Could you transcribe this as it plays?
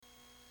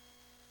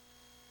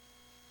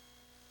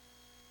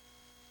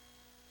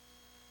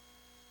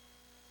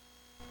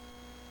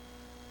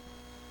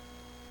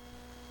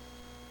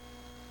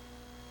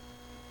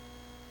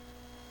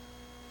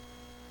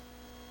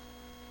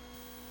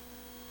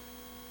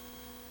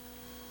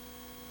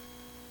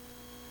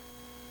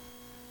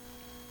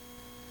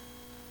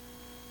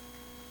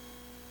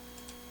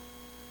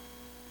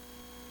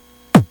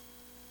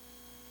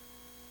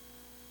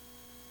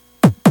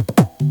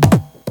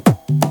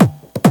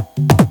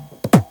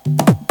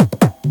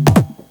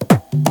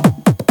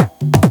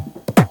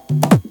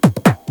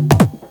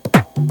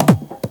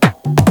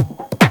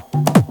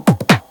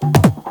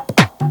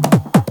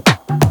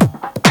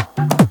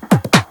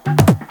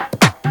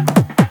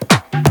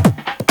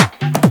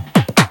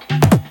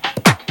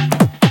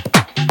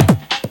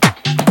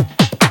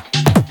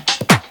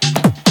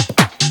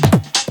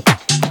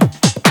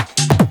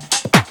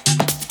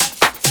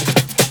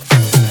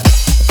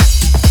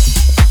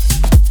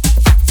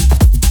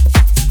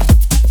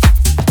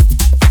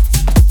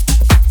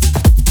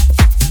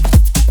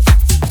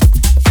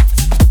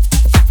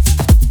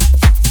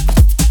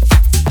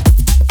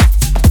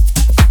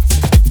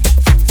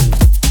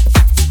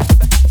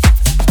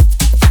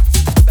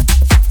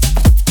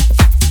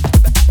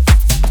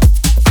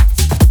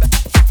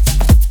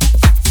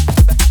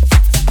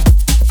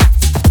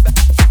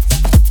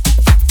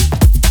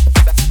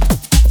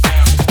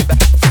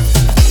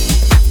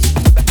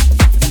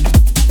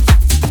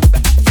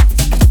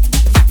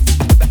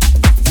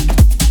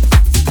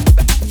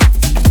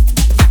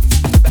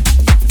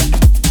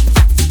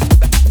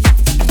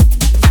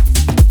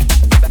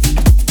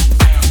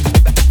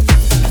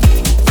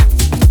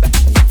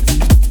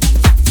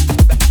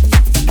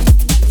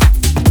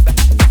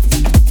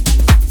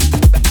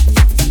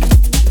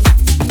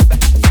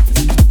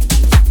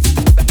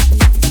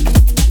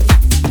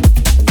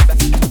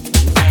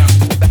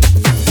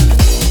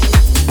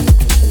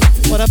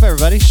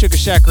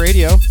Shack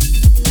Radio.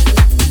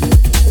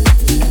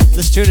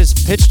 This tune is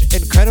pitched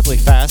incredibly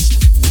fast.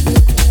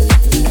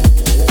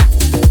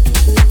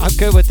 I'm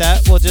good with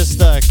that. We'll just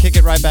kick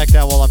it right back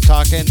down while I'm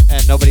talking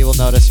and nobody will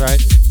notice,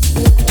 right?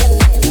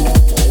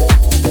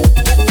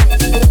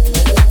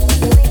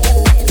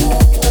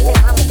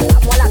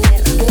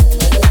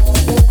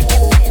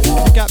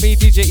 You got me,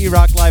 DJ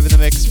E-Rock, live in the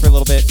mix for a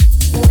little bit.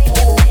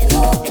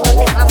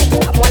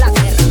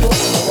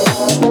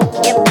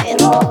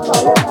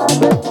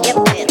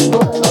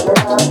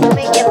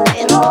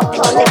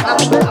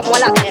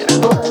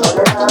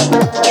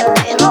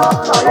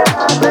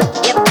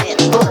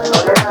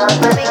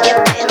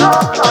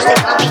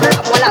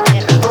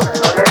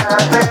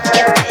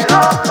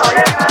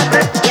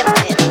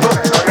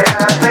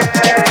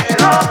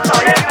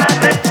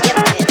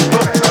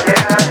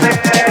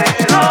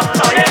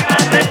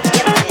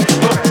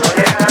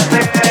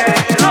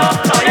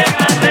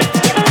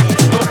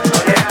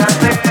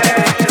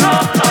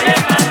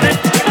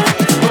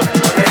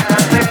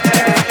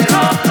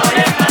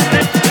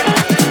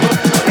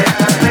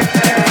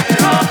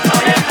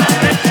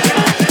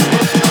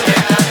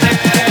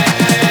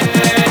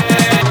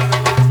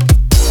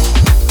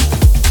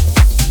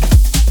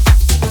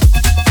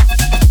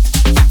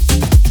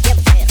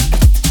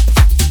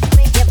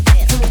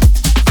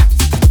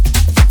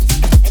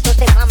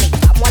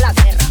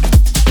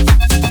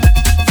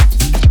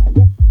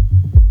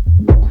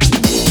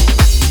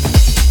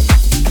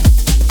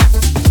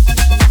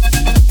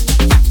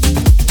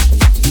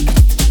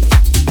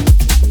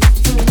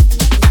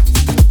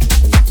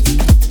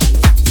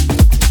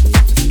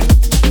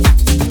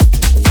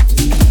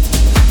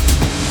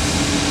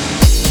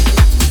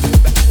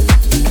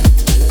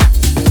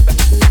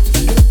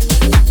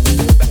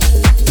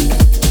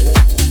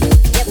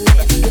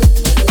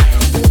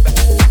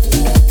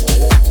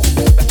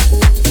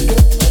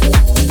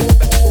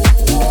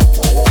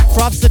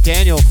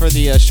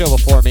 Show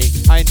before me.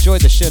 I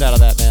enjoyed the shit out of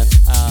that, man.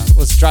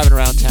 Was driving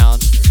around town.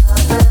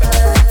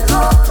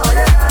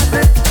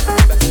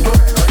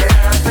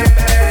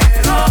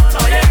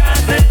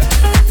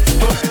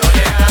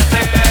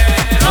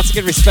 Let's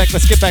get respect.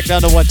 Let's get back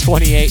down to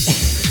 128.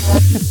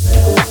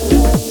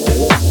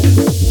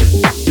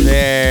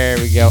 There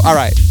we go. All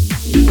right.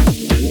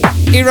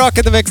 E-Rock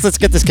in the mix. Let's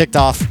get this kicked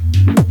off.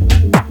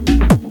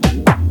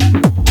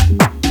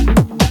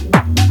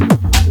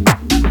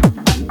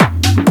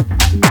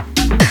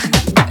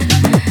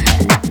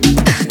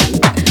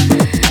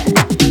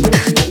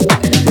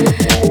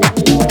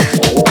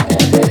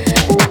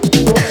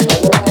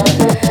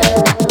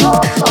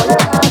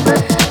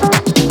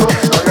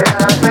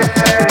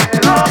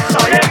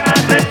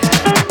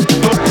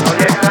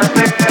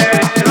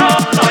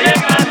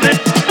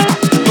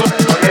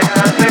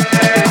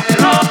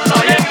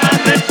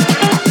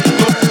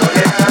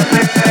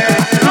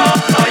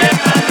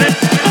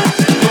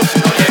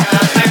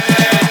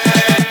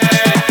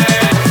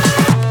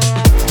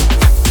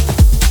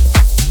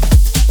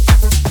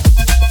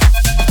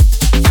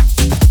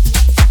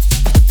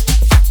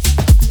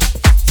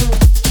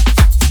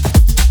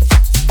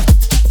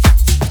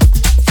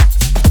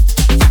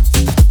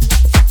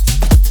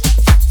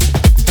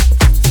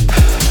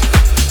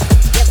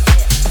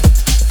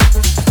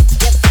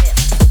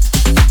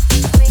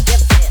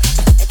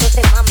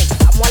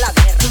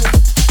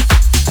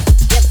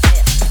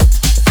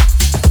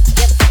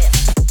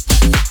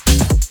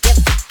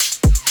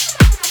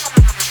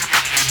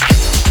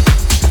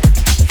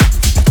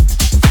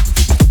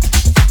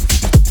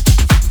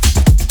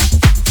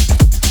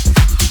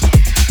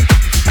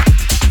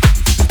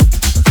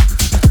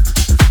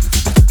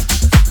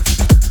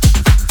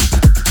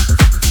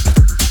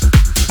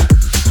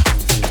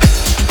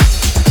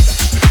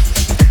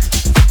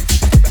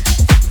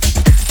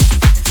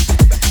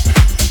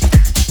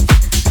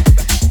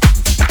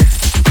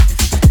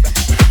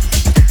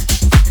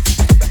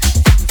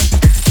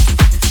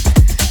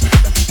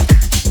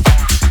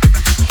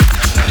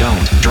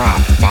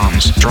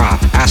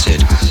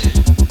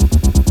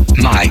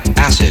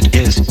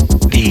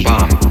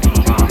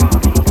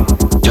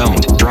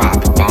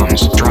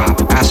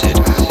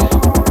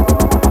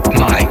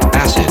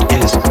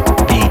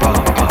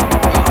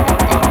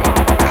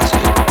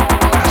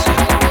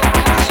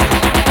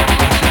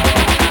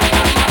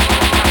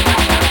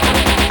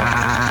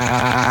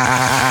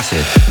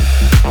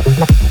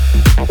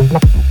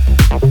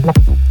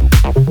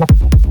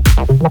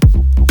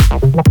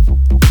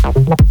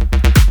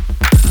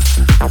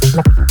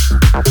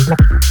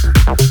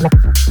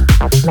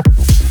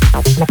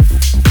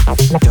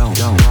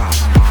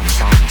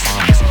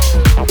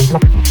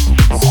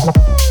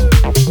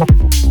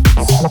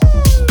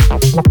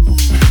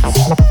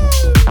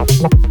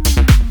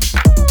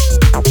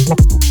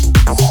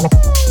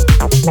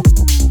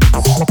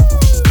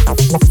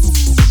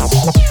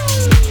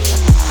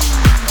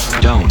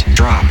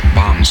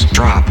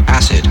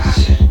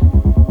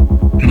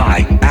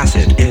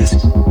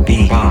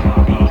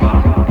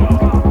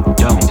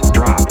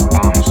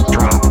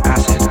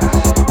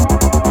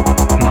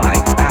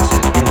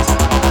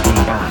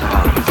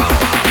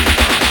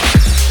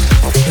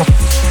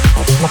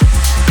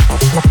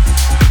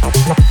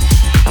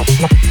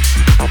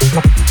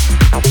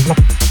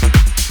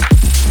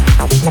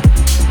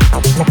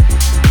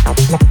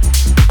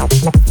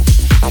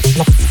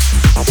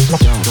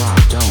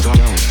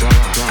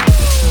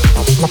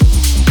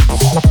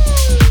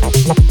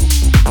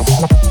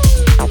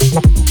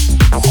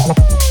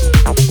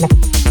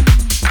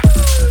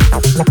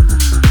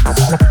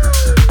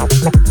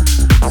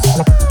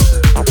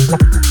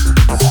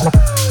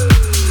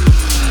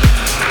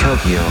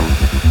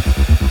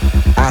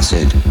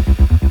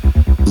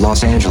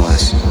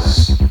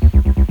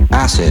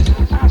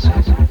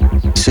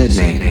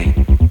 Sydney,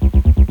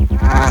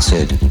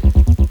 acid.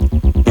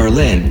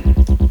 Berlin,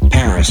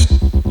 Paris,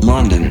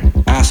 London,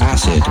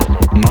 acid.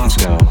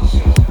 Moscow,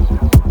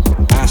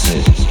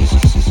 acid.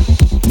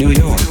 New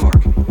York,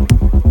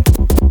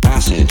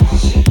 acid.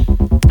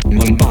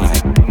 Mumbai,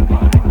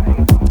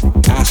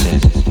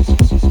 acid.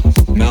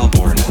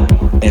 Melbourne,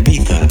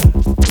 Ibiza,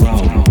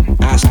 Rome,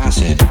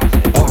 acid.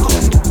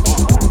 Auckland,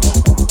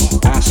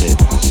 acid.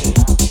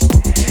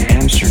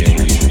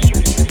 Amsterdam,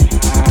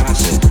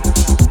 acid.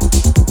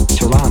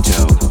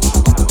 Toronto,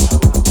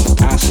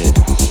 acid.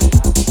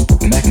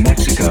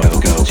 Mexico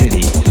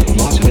City,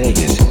 Las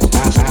Vegas,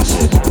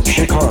 acid.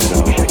 Chicago,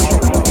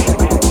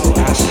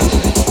 acid.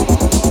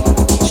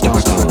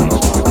 Stockholm,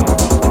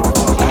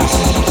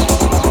 acid.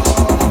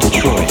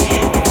 Detroit,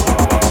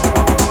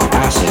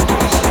 acid.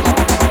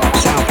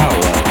 Sao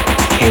Paulo,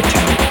 Cape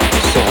Town,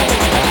 Seoul,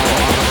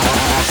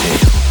 acid.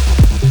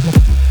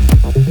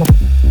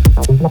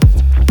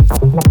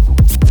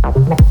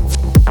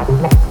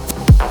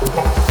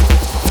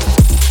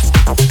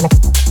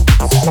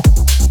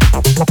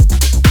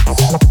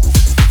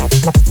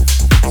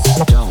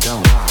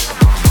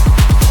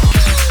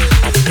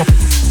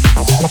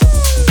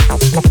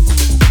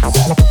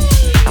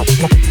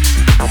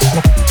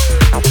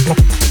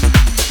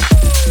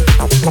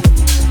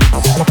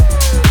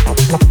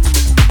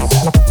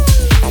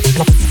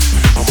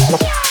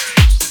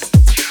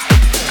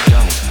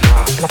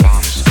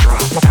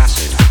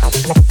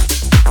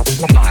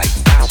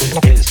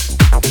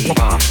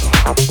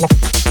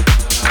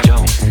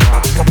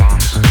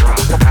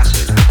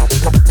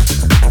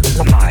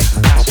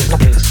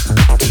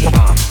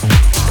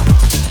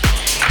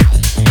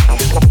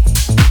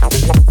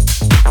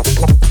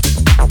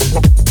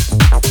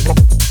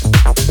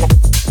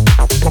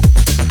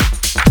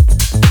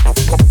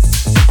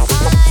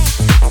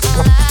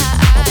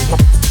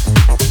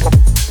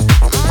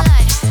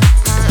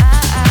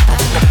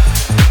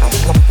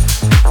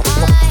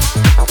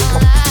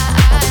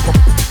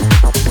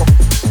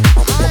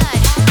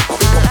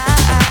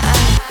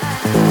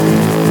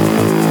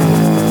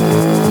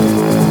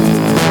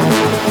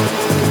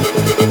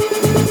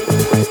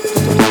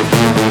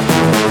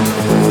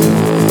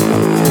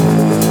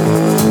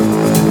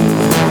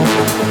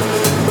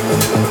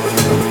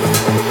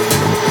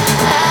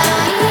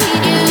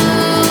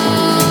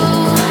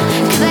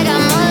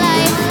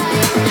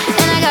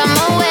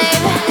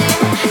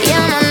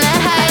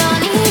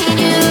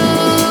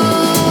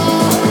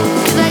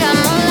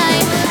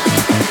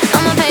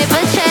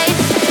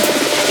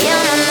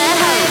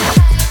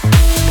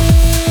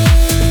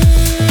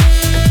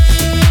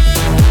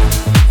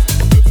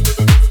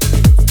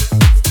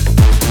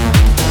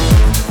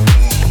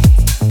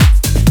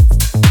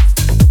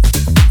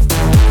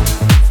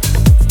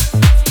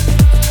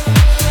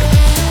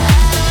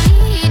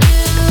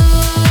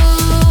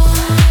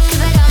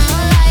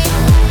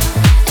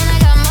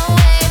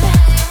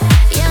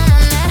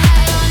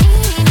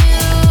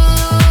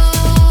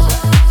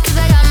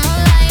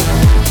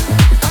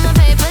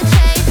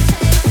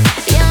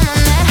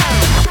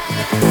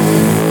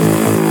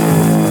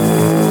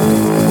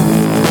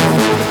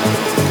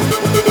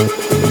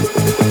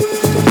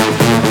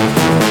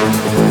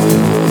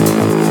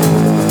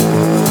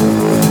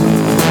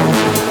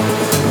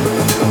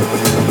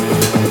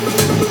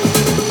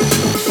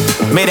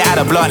 Made it out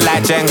of block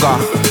like Jenga.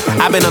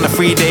 I've been on a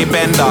 3-day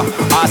bender.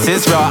 Arse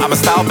is real, I'm a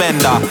style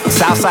bender.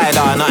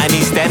 Southsider, not an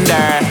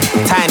Eastender.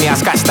 Tiny, I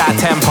scratch that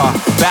temper.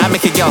 Better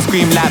make a girl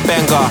scream like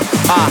Benga.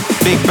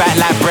 Big back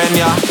like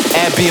Brenya.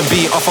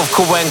 Airbnb off of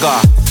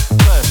Kawenga.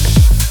 Push,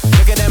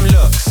 look at them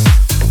looks.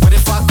 What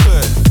if I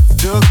could?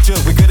 Jug,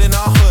 we good in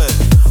our hood.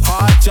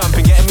 Hard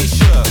jumping, getting me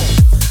shook.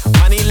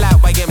 Money like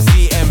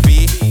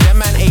YMCMB.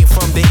 Them man ate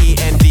from the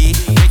END.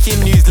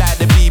 Making news like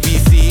the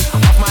BBC.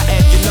 Off my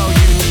head, you know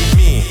you need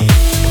me.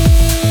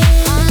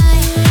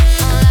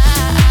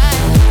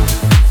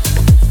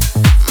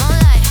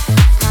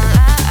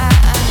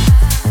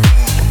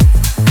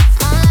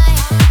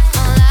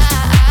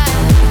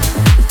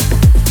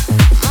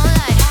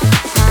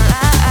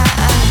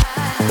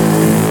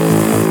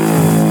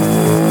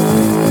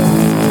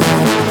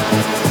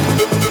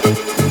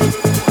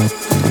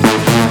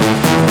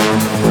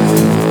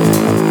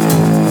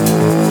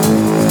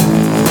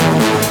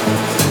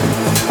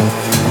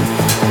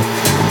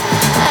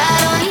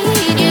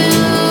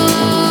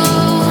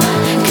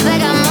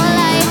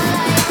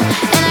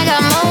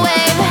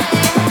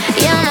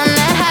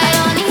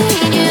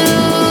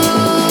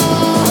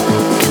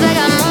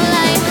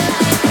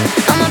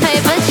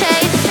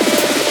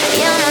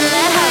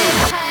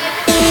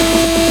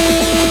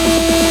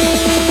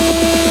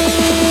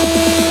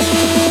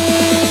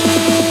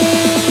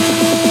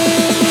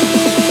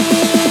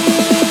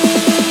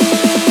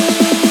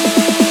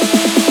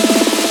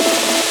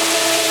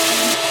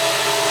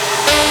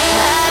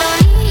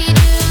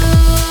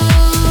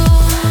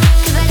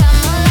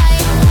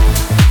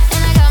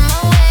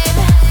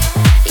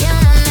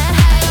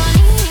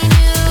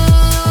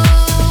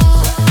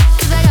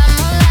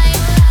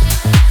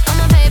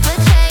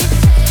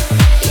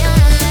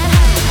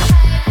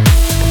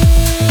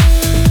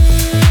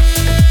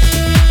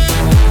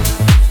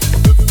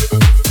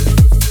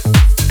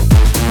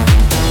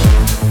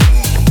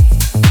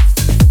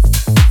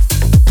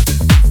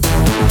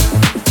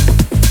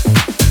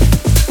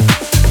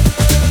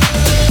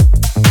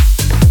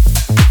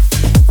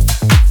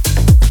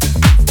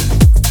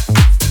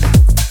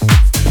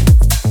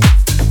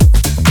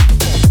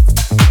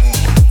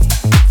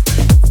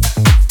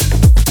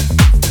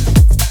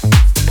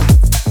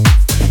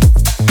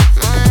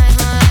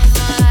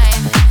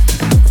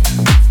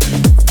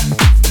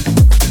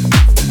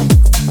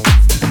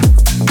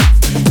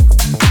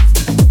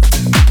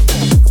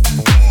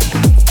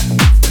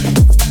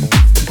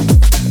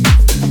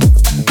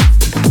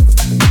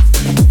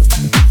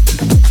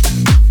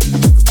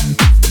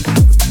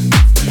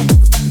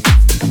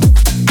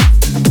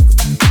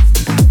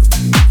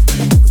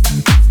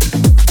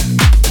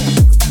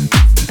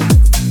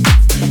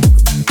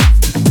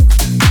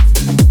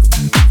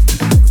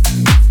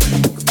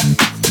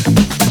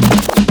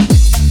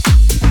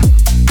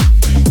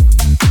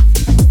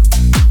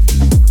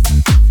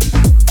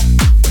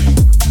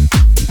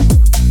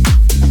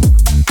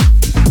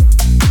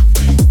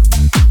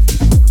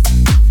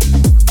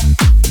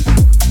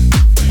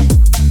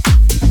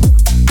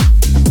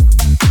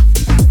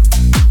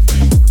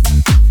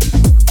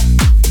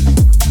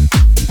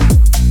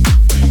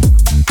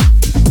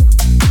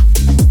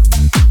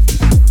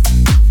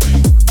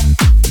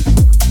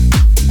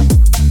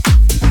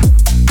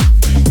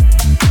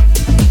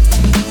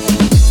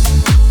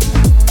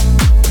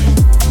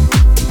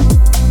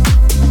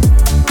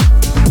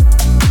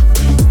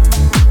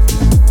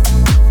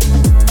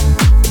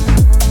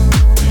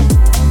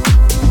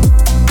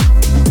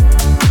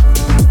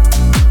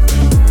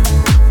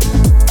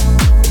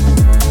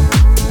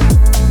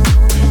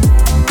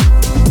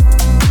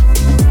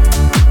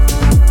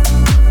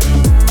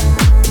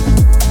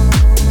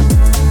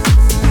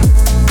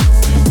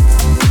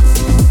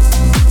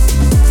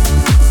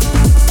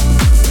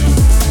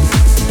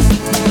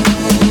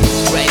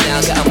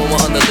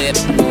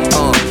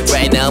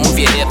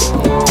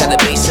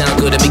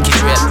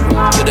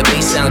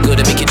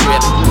 good to make it drip.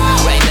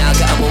 Right now,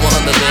 got a moment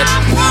on the lip.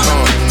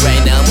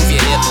 Right now, move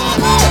your hip.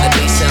 Got the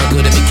bass sound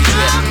good to make it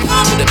drip.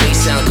 Feel the bass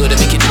sound good to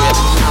make it drip.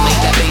 I make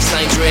that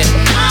bassline drip.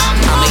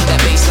 I make that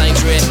bassline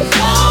drip.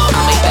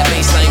 I make that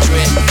bassline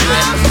drip.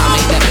 Drip. I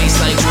make that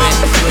bassline drip.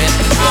 Drip.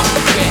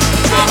 Drip.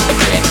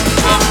 Drip.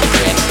 Drip. Drip.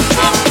 Drip.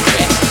 Drip.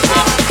 Drip.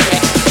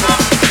 Drip.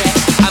 Drip.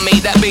 I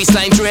made that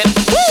bassline drip.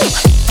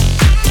 Woo!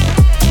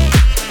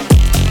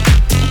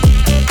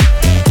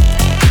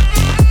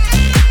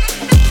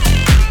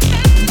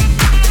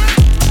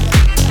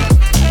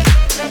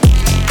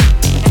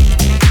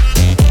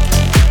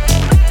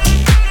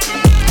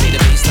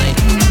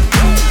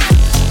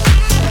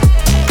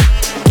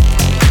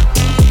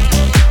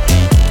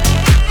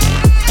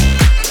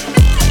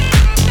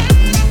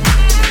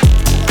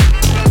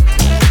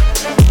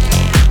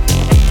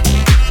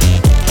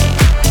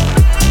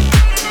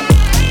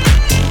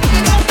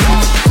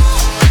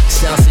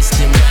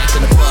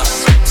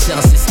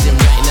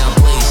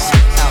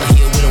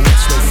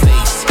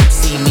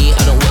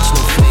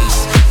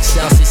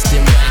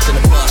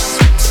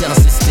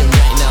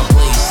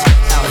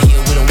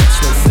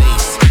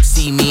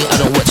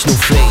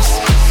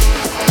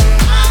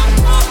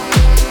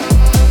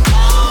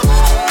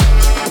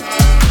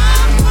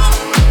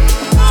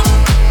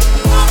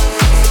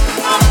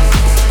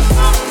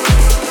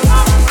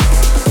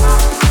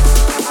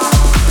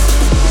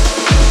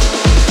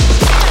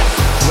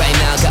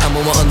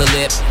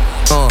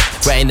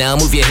 Now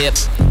move your hip.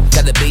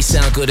 Got the bass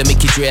sound good to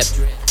make you drip.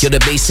 Yo, the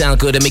bass sound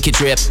good to make you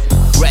drip.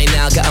 Right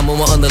now, got a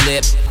moment on the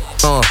lip.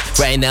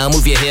 Right now,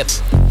 move your hip.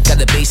 Got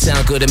the bass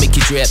sound good to make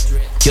you drip.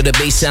 Yo, the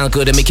bass sound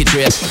good to make you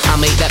drip. I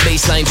make that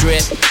bassline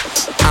drip.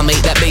 I make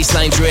that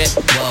bassline drip.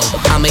 Whoa.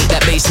 I make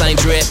that bassline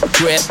drip.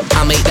 Drip.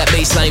 I make that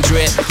bassline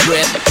drip.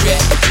 Drip. Drip.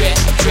 Drip.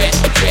 Drip.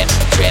 Drip.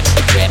 Drip.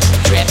 Drip.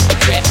 Drip.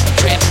 Drip.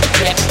 Drip.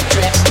 Drip.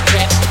 Drip.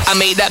 Drip. I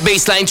made that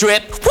bassline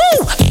drip.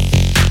 Woo!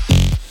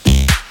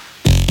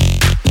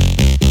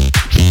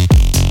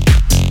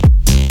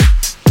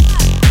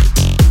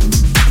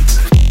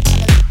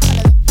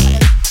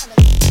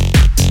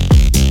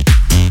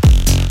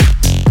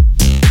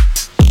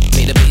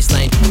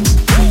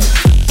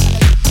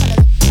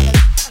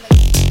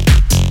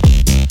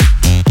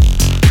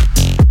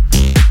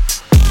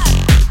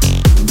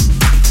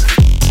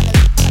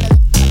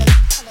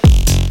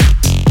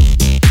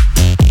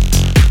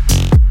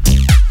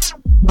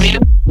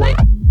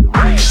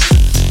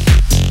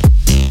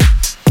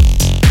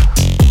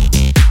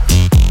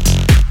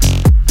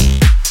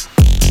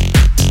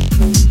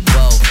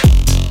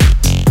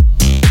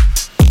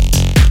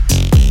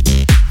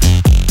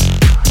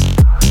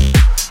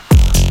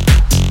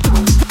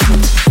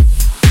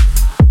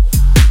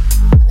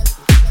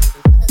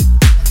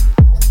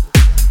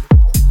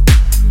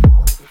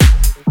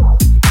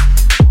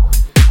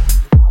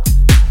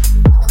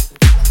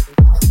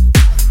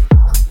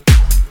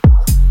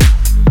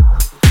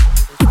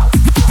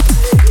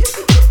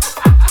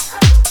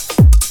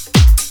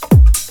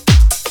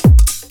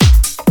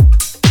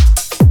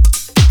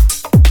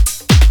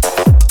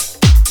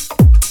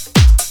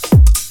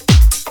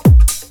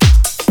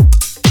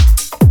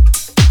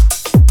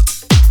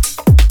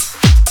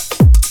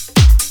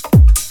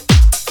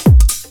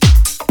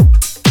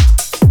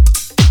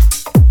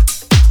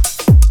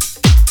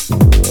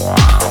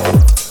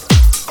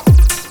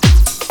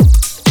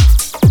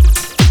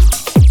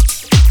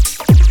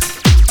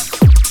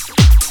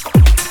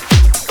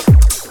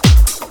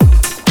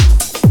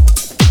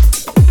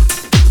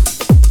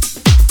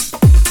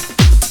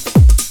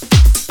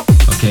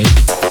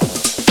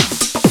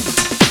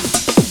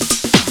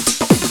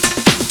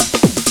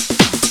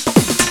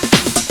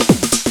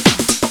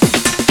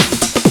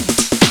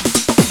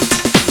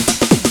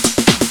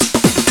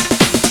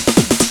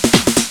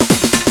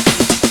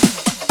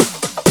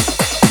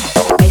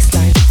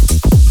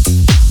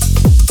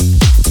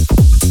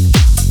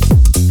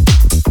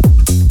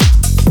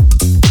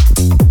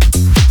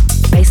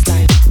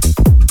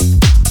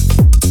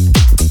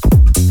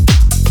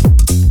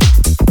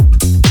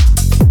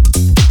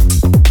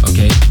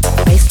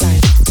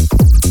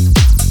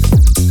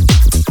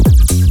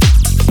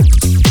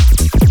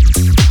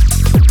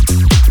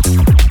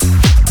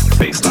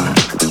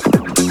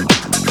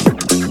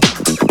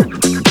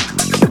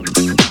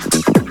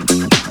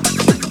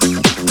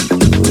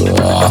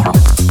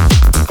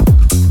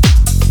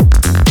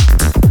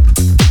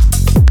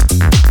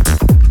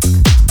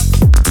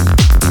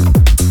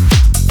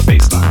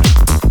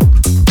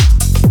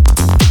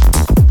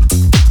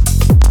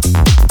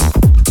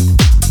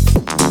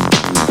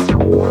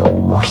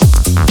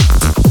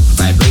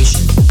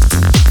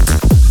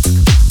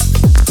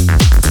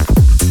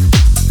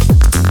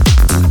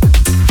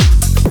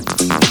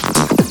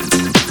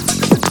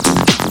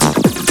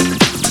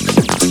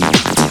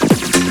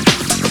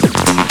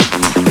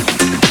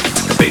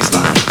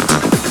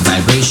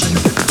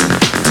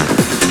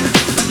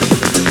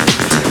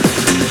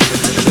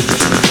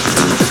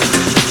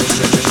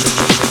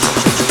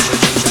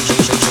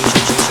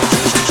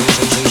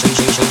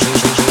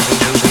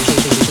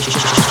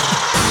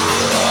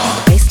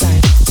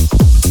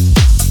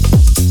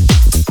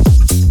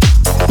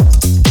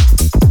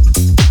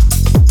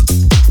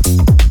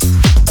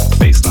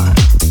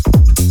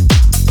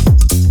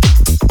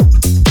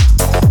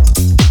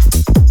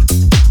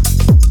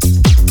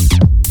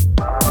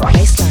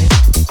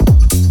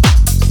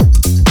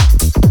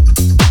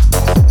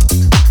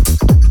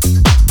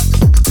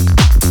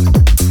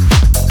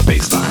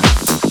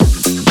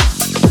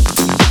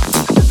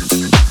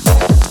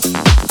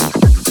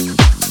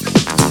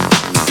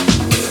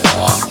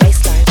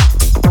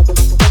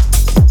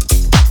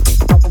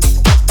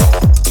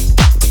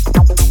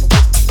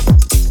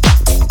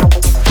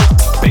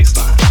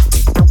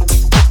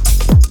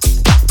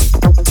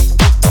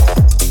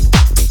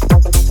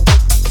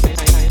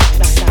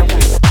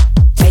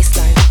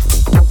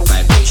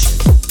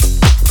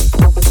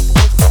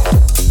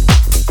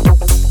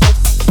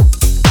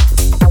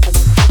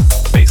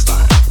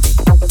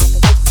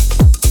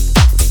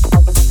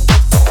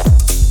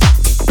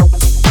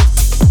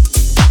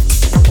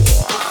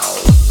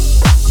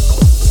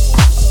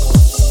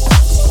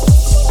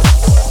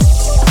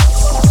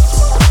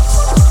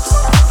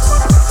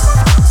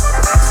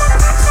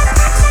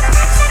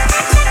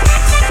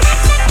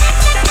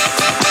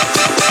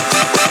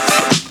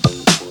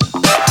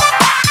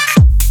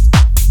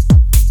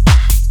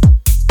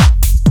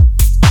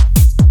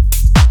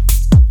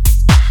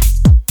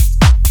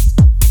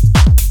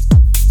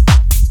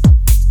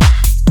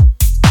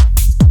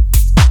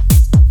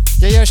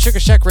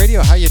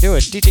 How you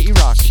doing? DJ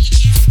E-Rock.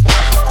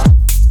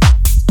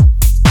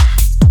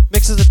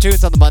 Mixes of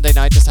tunes on the Monday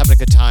night, just having a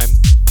good time.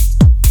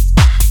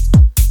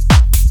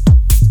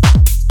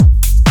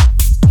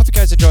 Hope you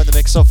guys enjoying the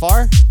mix so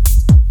far.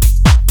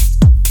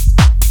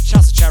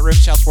 Shouts to chat room,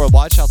 shouts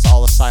worldwide, shouts to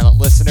all the silent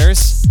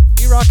listeners.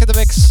 E-Rock in the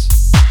mix.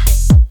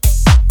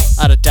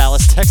 Out of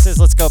Dallas, Texas.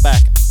 Let's go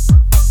back.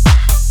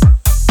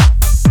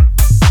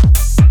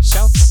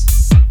 Shouts.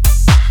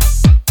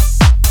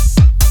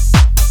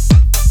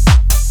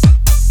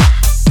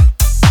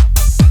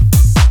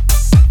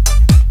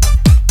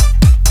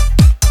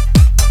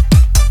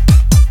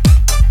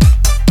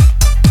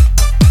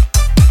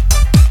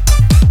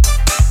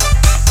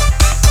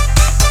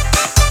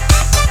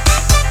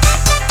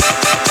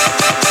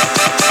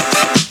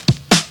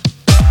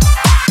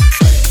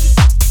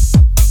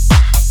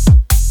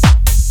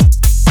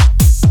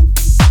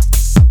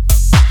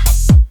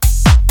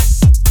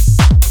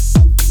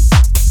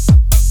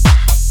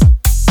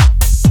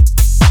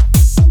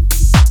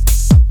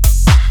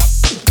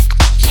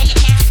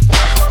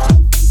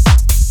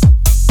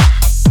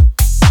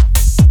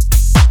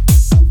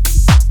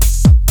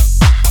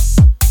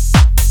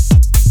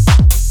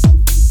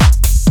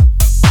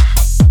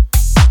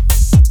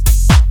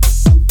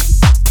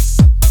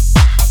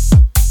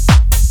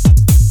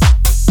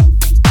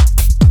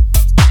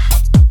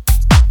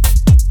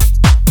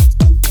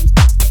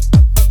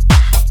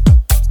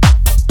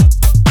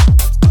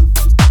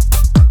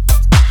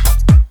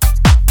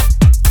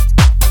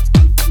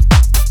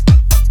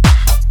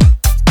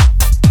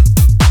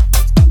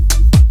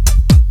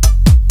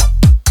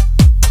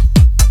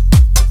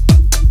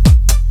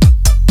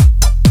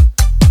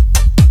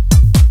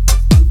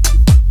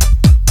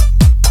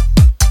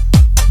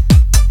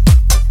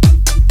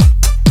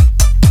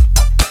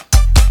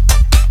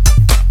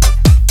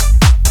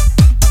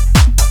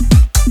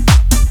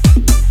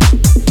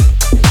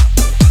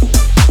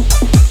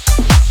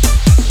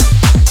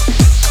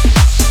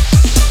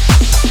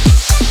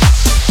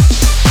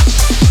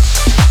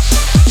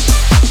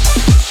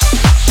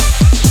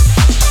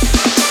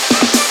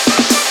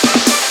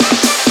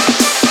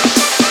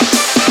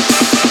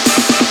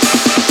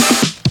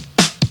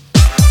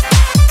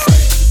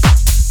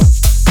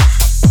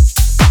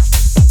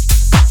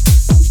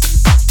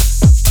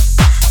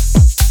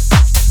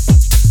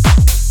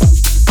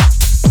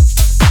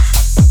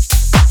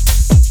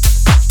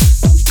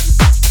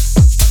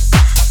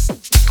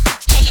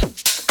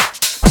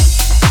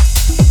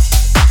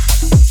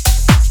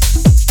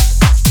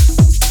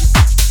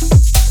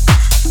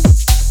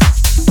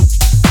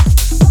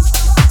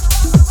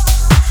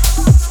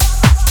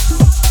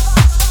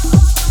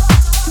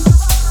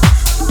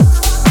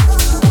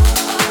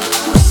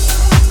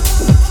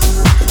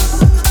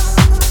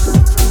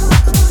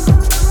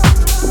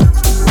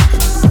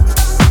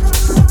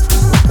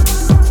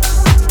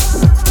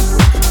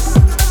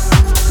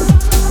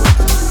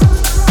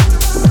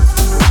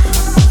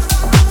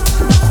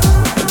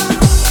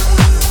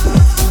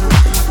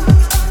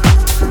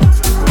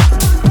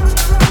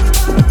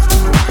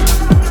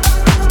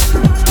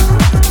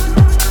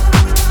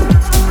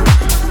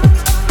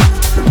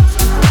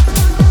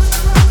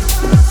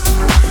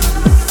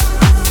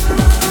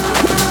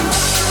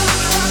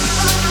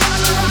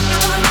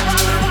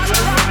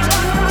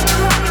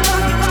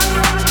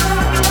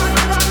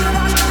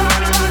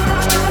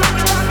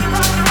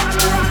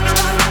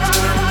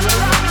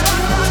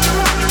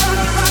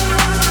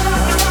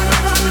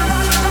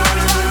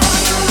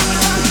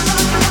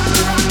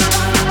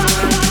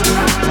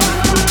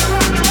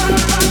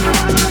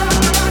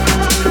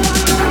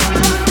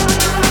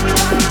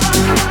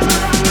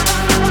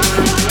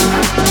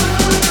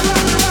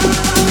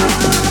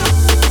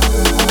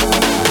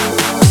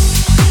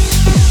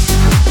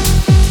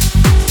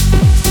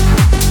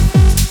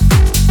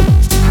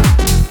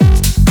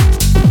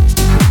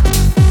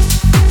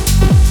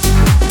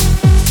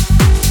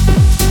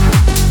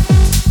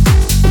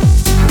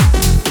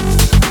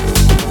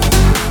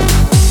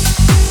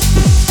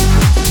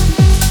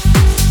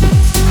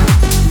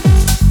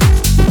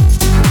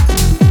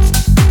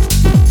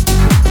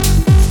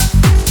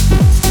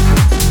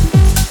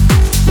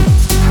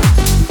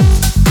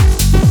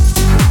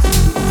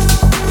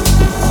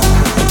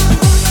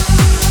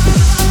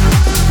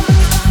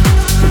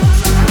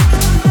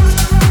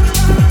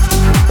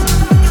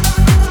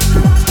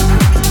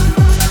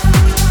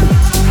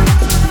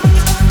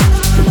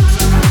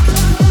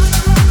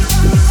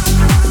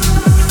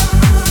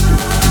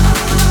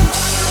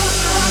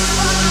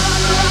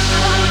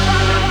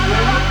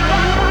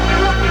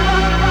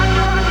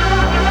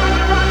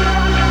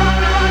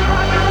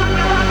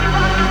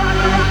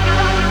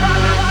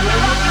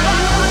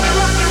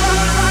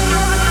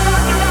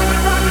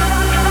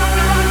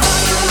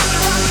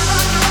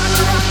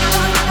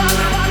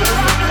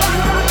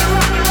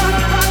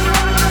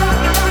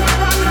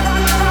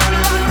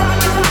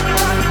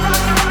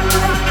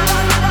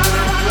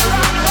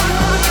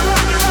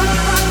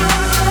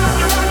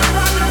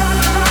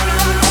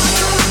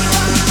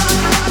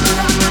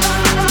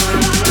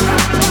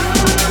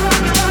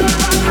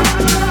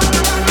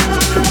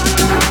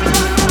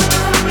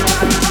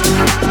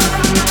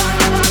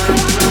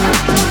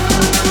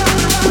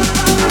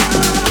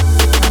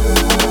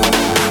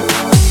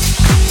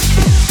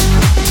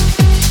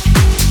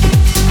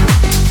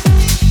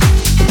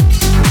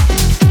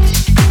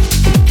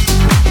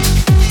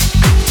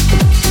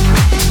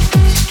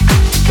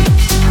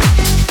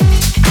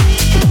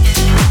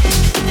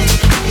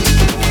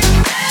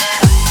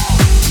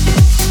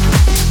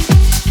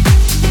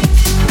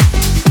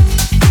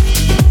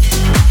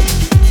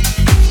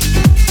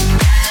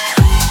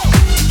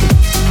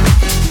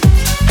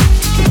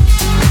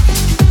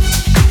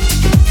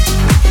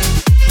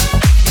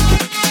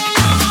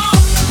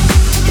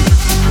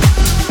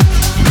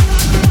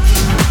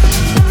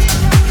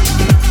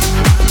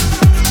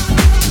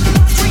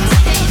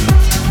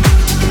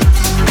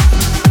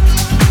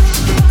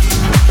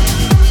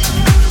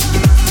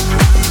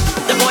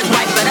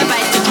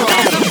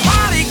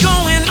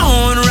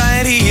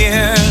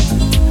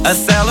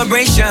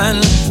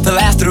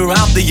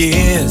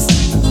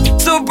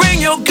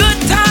 your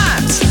good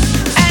times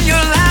and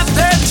your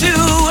laughter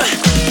too.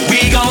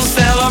 We gon'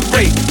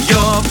 celebrate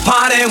your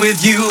party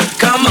with you.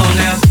 Come on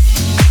now.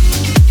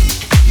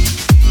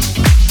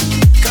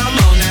 Come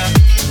on now.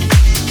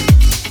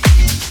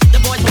 The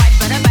boys wait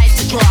for the bass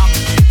to drop.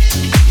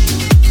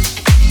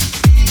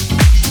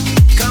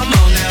 Come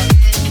on now.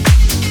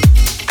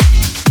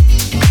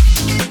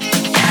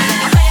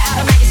 I play it how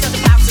to make yourself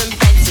 1,000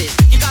 fences.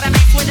 You gotta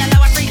mix with the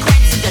lower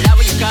frequencies. The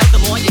lower you go, the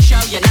more you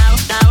show. You know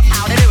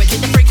how to do it.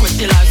 Keep the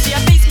frequency low. See a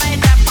beat's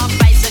made that pop,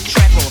 bass and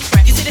treble.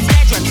 You see the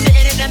snare drum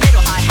sitting in the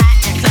middle, hi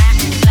hat and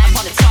clap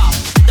on the top.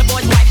 The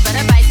boys wait for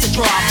the bass to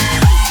drop.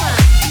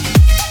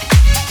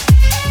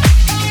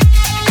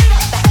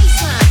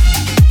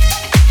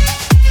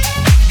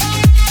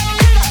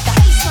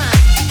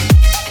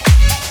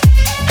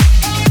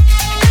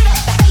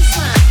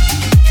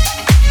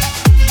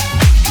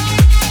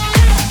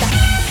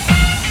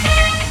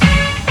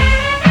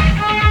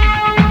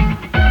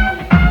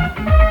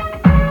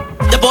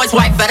 The boys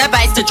wait for the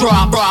bass to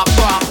drop, drop,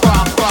 drop,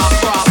 drop, drop,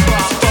 drop,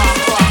 drop,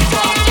 drop,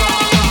 drop, drop,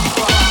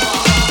 drop.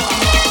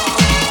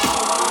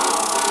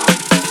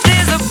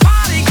 There's a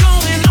party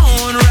going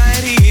on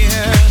right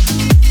here.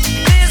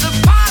 There's a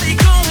party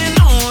going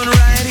on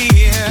right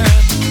here.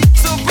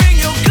 So bring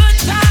your good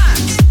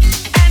times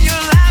and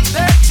your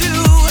laughter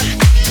too.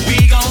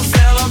 We gon'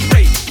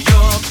 celebrate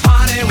your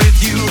party with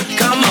you.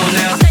 Come on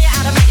now. I'll tell you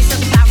how to make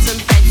yourself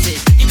 1,000 fences.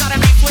 You gotta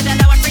mix with the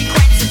lower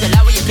frequencies. The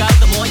lower you go,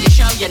 the more you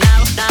show. You know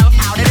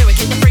how to do it.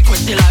 Keep the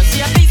frequency low.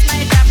 See a beat's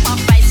made that pop,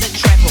 bass and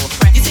treble.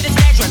 You see the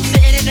snare drum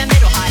sitting in the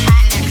middle, hi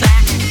hat and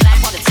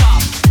clap on the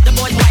top. The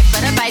boys wait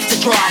for the bass to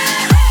drop.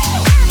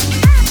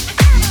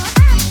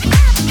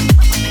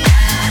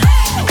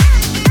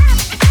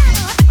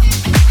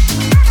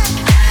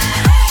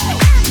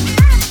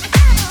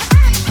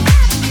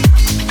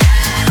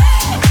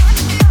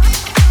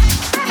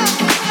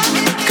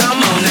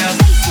 Come on now.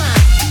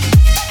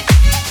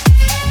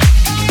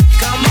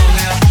 Come on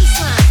now.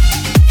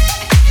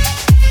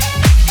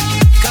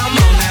 Come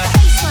on now.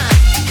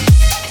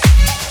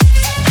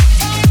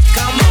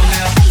 Come on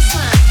now.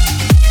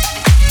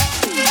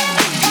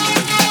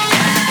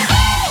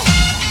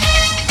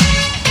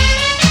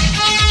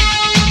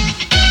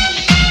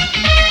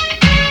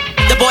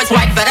 The boys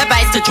wait for the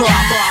bass to drop.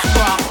 Drop,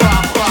 drop,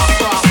 drop, drop,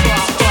 drop,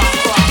 drop, drop,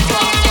 drop,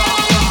 drop, drop.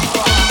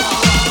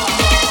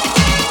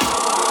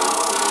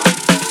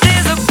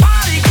 There's a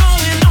party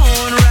going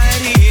on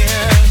right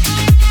here.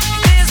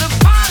 There's a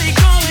party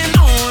going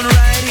on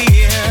right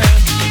here.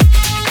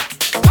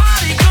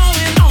 Party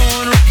going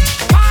on.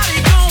 Party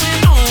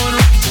going on.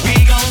 We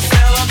gon'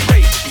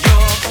 celebrate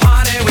your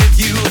party with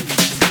you.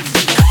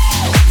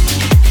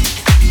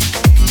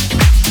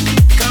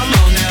 Come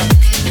on now.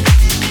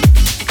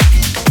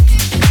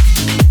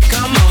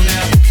 Come on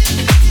now.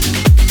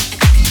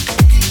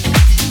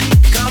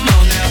 Come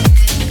on now.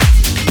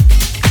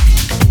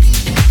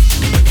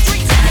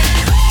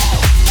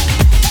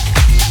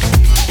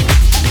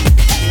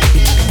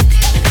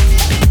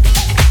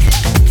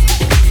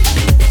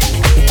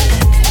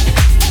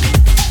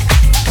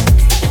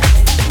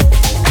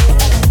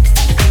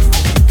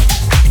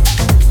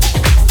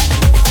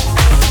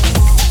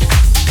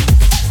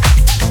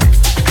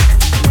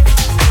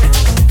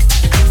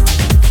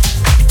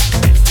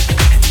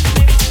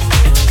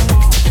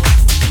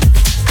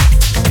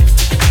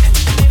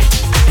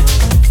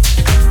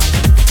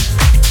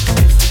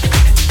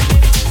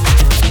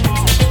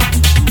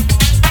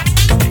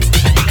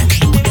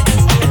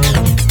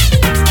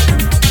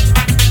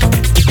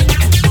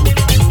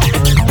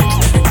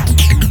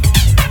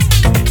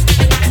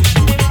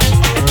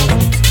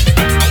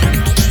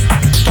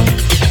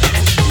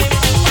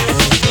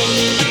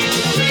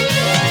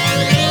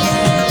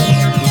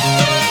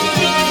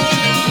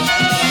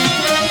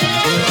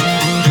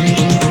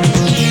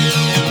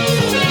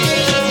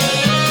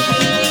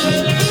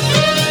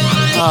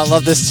 Oh, I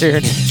love this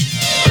tune.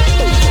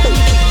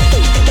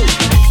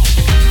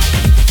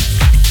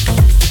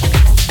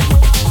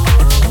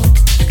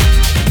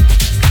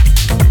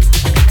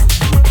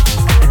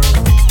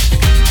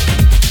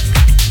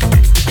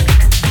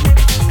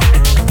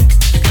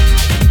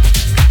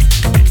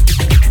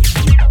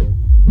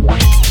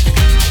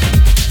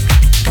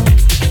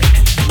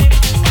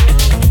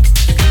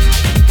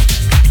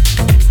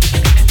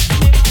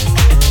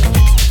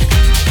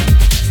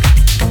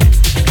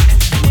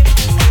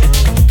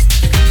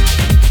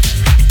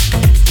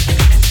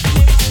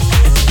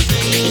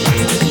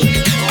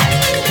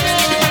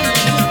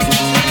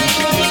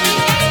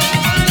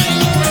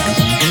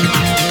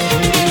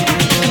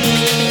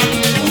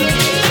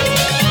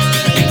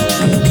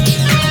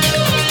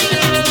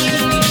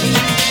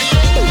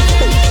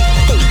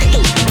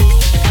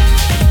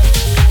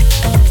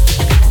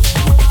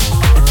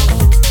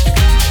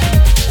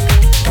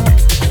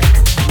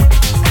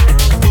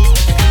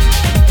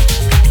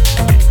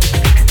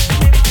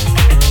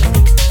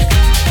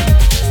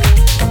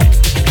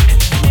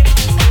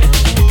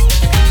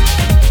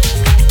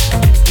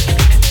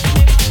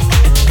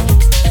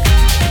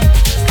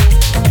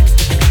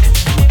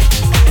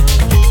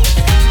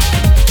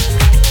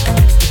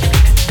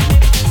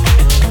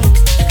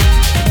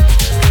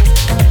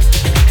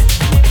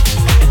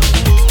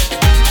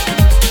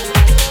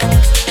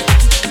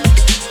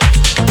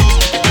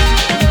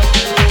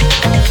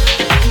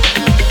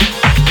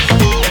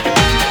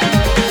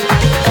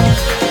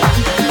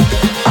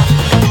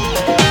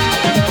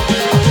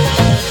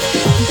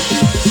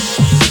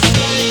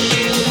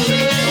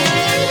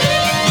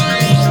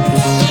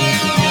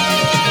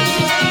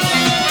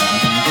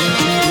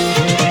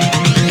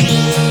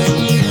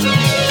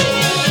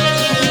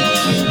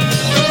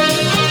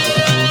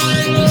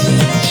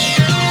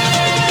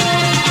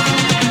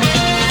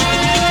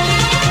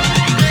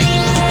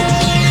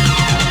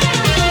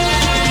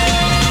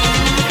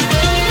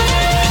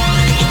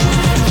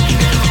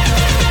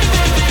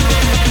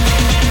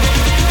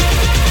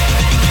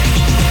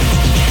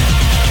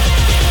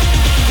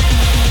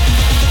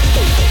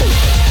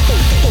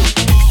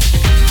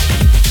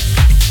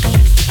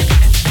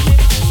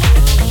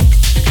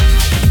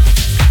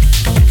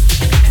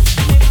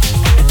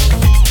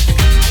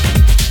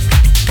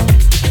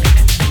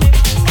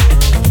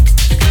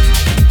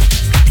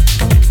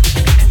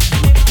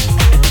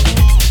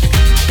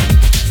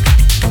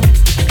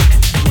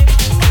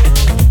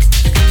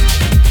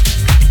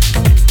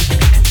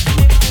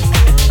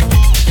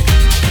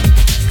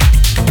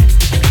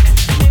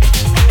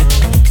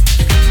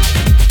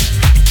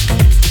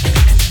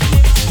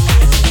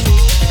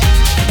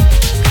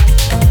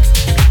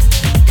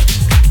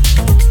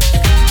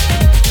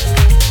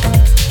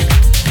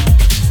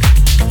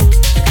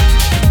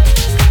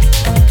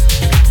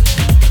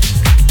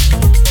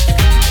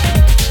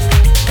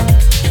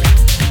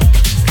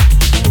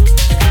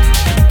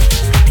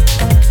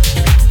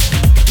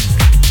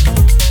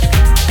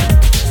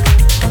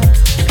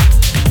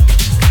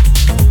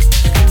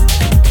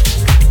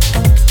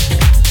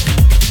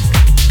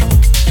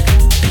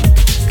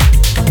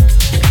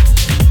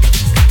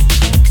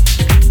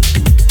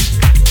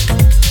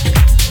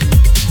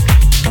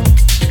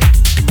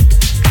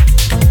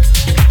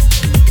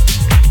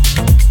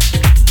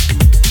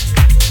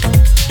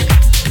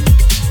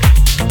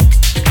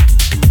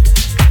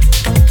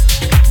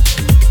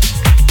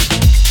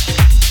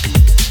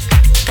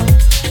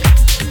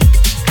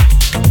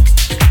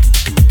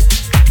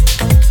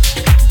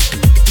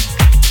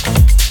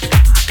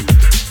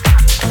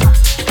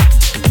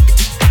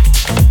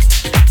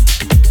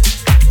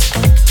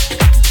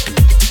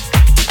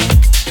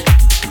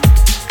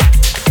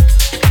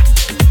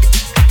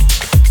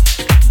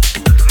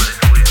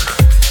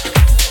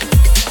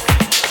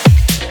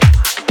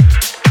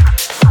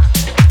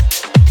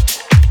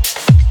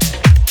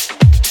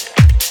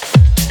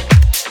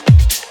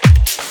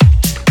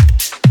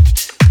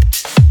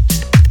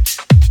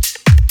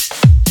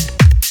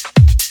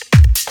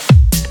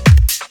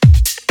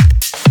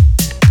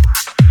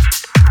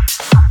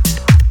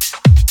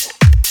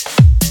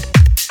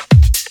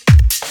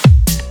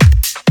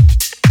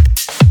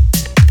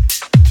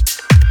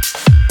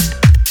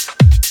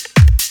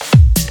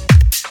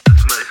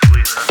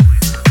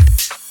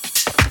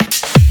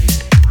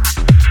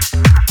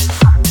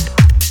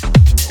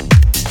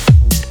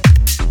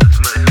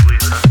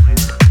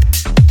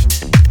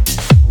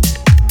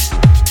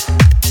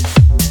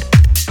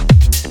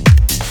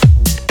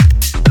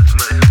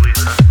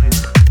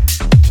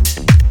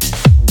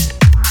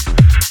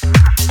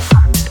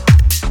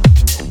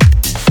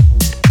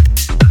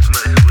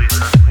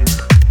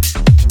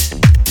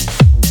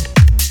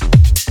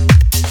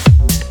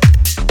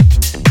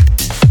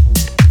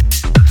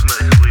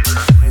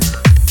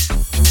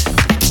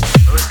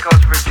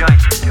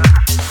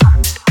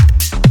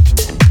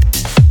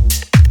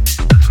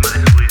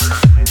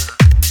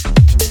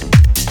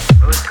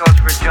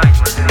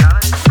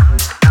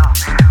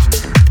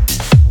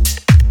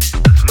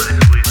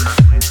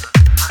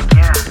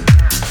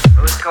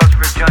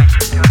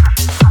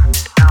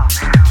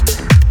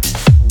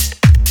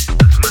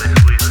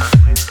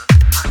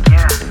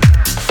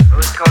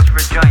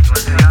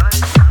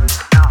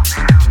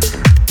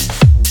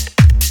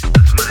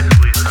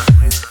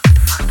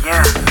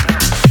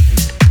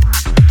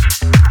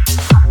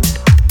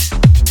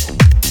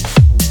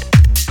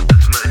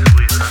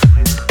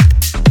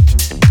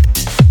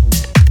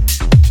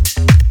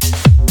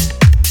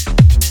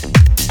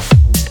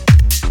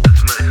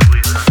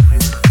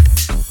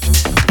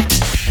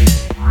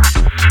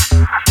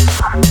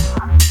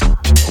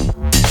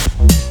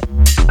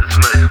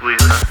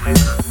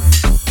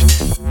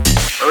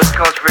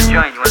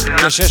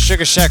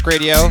 Sugar Shack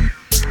Radio.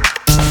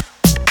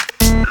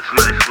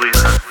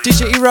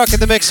 DJ E-Rock in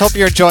the mix. Hope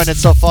you're enjoying it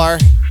so far.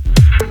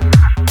 I'm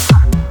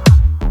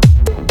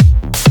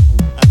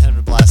having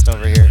a blast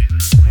over here.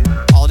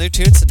 All new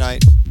tunes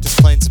tonight. Just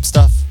playing some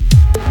stuff.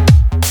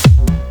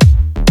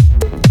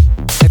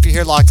 If you're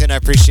here locked in, I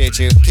appreciate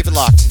you. Keep it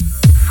locked.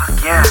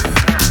 Fuck yeah.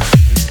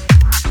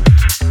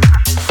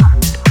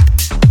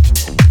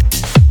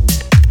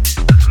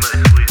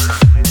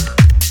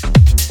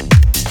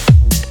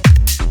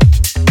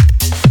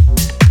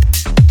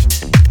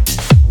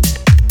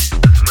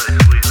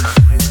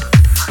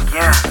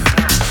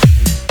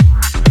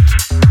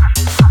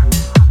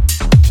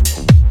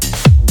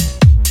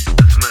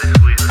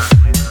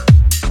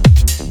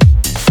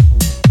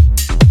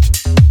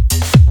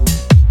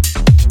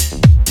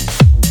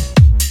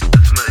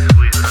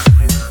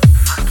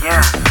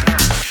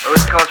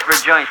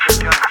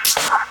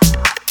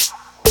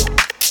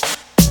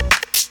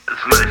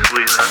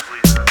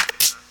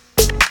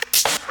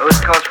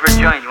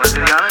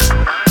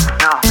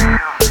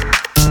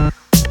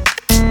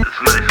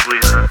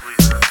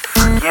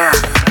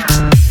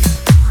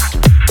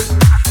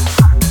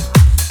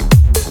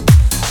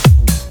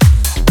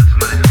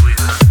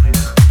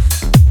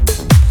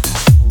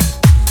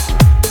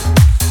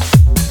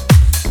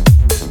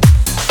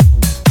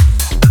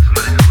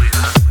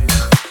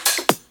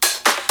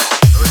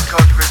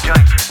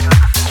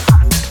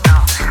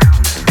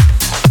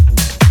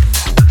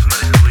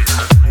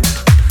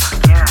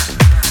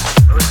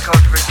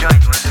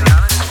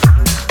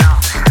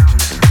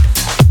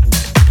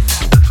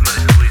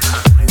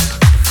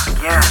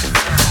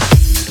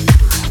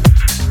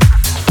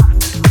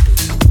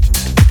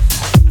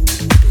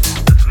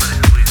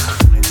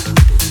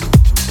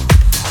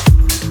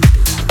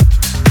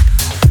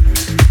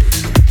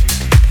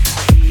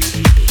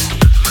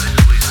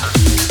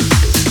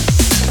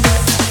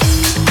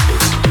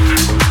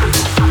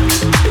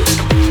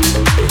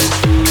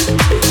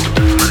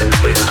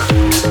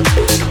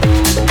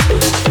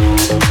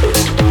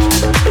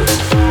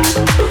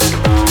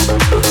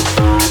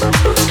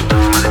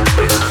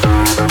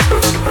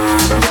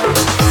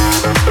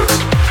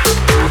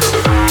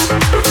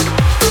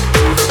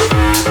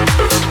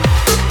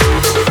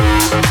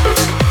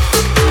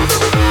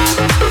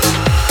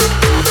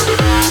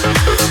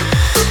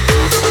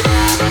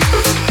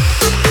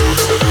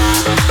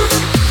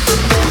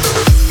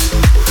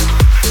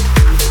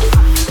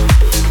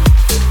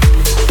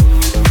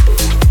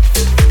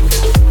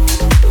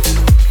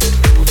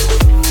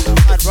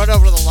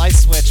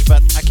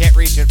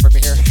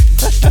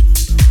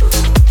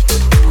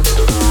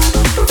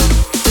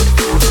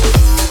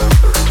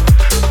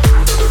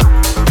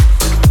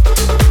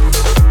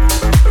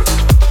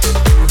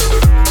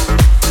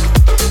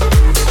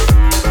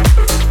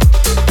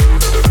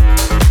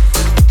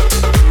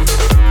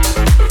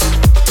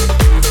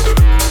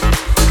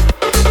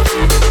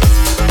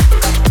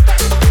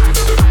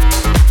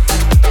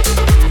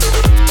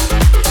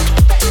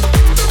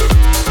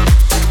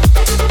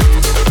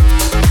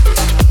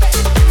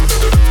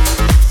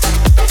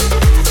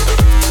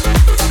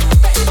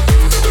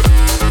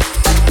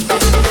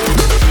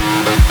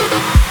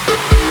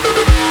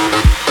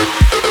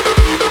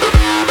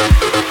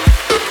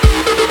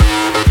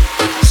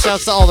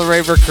 Shouts to all the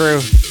raver crew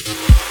and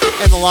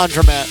the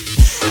laundromat.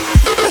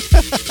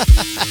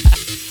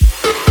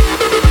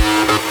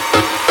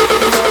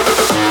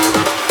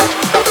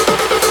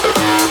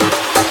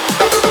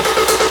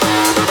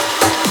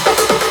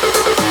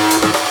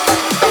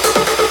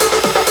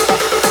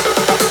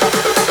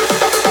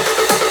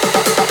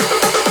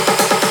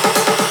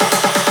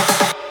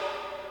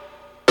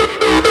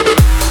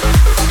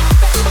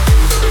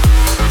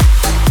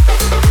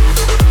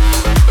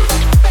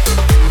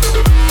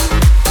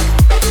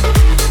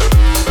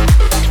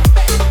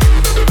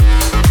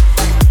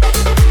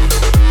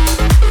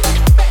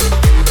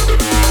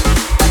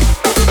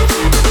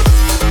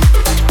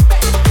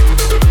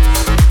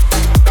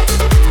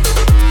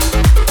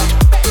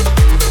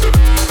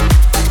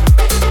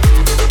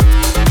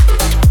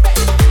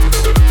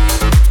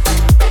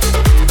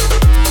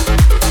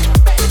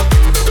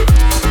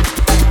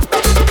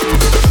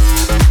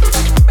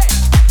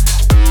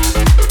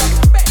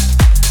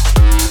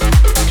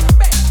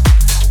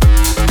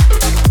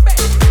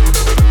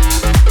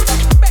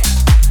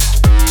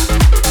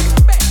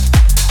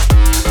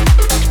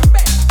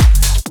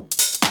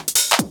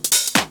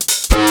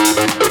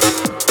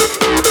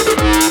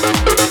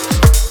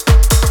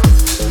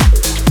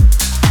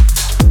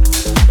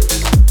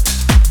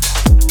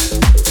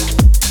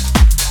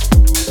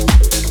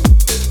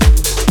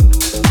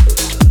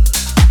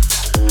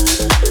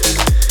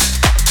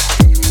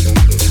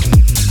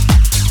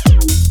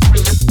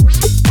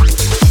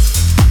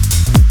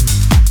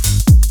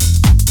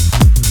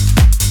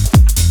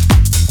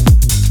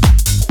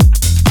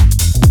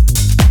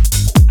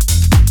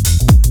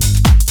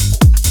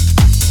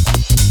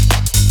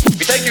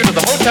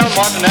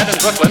 Martinet in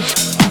Brooklyn,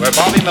 where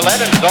Bobby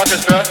Millett and his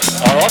orchestra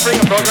are offering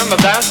a program of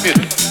dance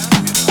music.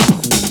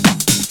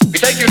 We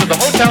take you to the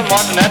Hotel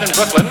Martinet in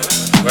Brooklyn,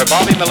 where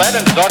Bobby Millett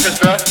and his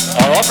orchestra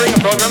are offering a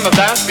program of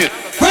dance music.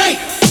 Break!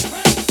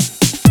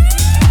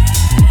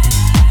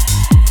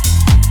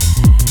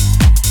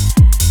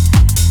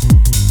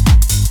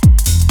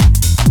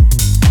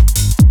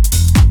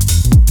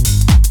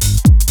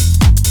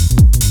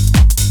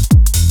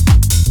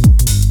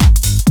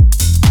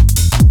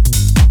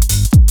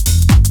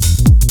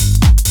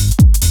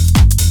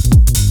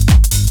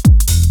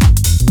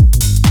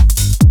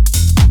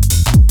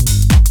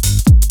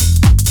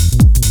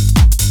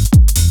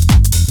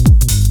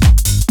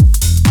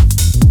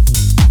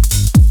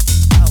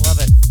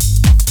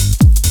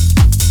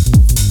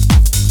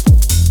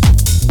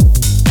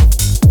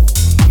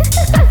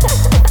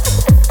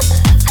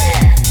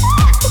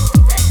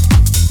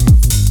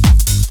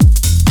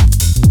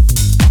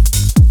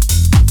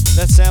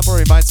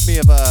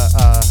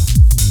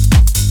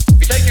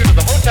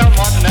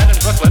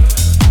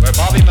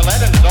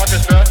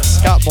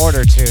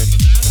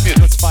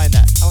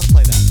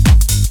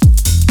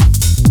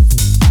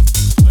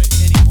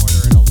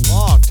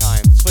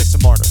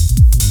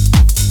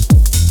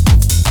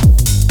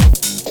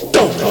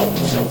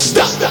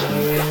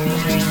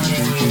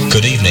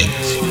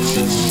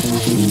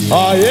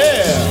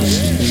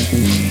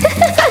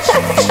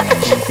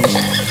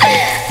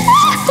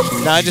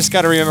 I just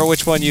gotta remember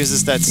which one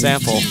uses that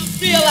sample.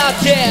 Feel out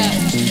there.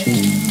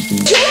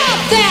 Drop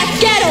that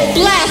ghetto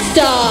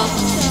blaster.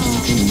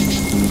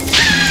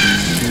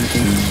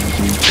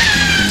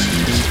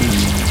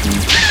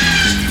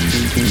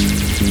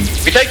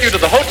 We take you to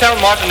the Hotel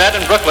Martinet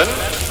in Brooklyn,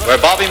 where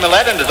Bobby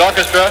Millett and his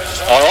orchestra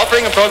are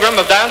offering a program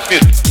of dance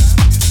music.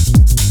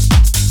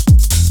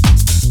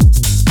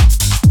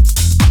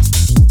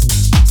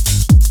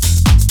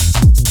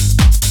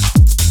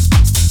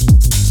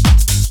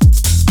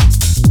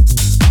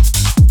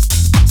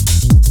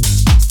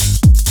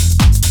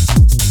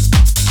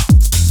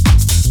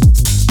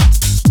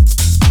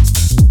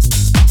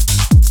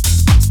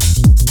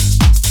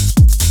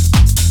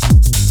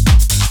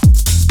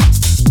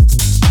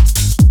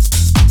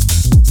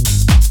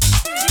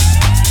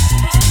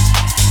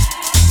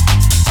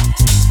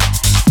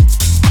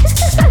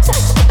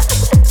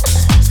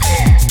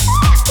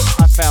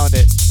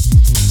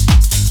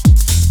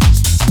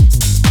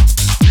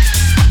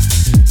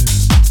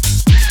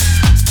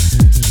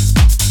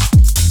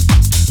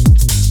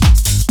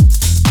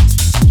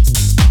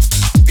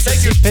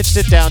 Pitched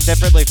it down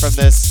differently from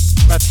this.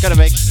 That's gonna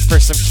make for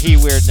some key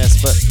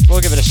weirdness, but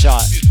we'll give it a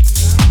shot.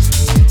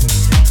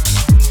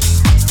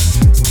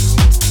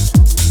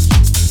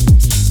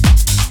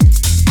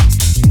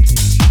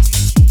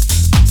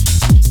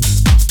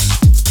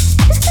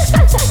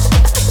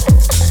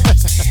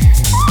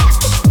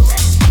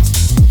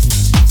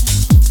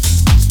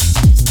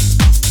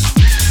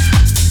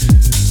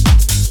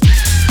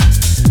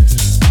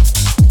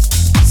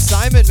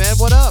 Simon, man,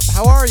 what up?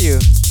 How are you?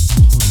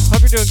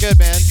 Hope you're doing good,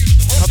 man.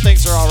 Hope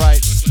things are all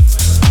right.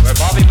 Where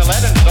Bobby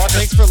Millett and his orchestra.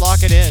 Thanks for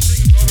locking in.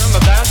 Program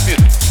of dance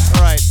music.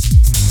 All right.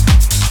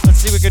 Let's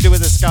see what we can do with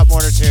this Scott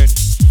Morner tune.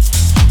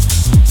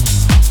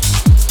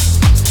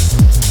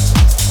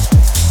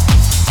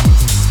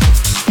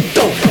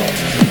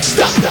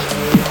 Stop.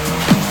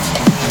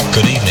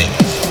 Good evening.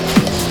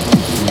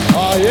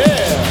 Oh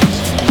yeah.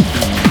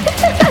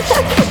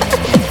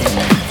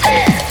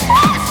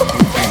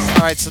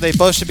 All right, so they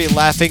both should be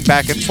laughing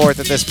back and forth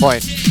at this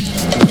point.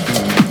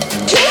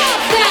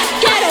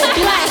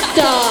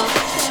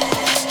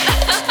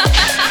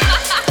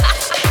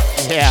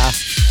 Yeah.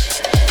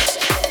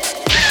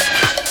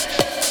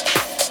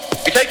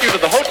 We take you to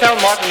the Hotel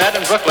Martinet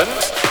in Brooklyn,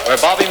 where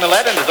Bobby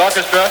Millett and his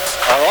orchestra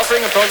are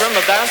offering a program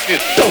of dance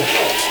music.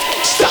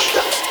 Stop.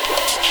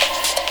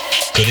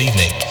 Good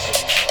evening.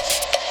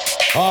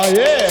 Oh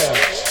yeah.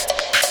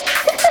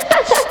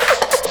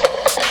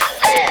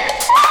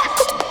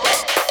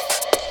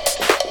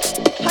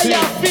 How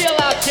y'all feel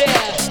out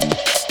there?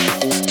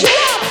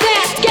 Drop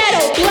that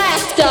ghetto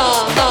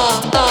blaster.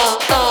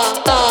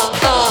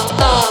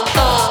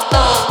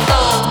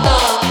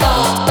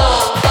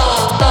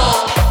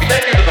 We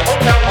take you to the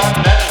Hotel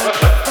Martinet in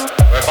Brooklyn,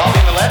 where Bobby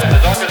Millett and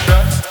his orchestra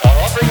are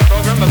offering a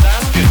program of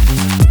dance music.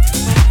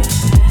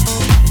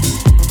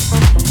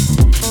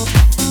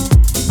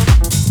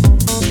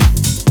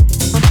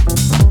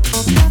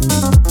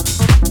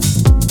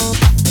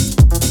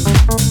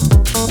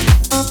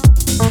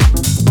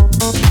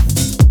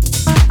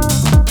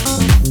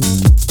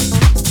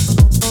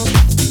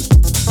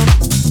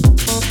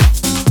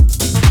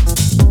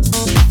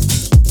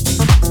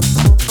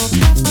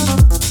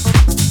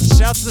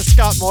 Shouts to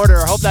Scott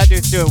Morter. I hope that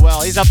dude's doing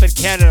well. He's up in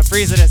Canada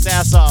freezing his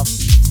ass off.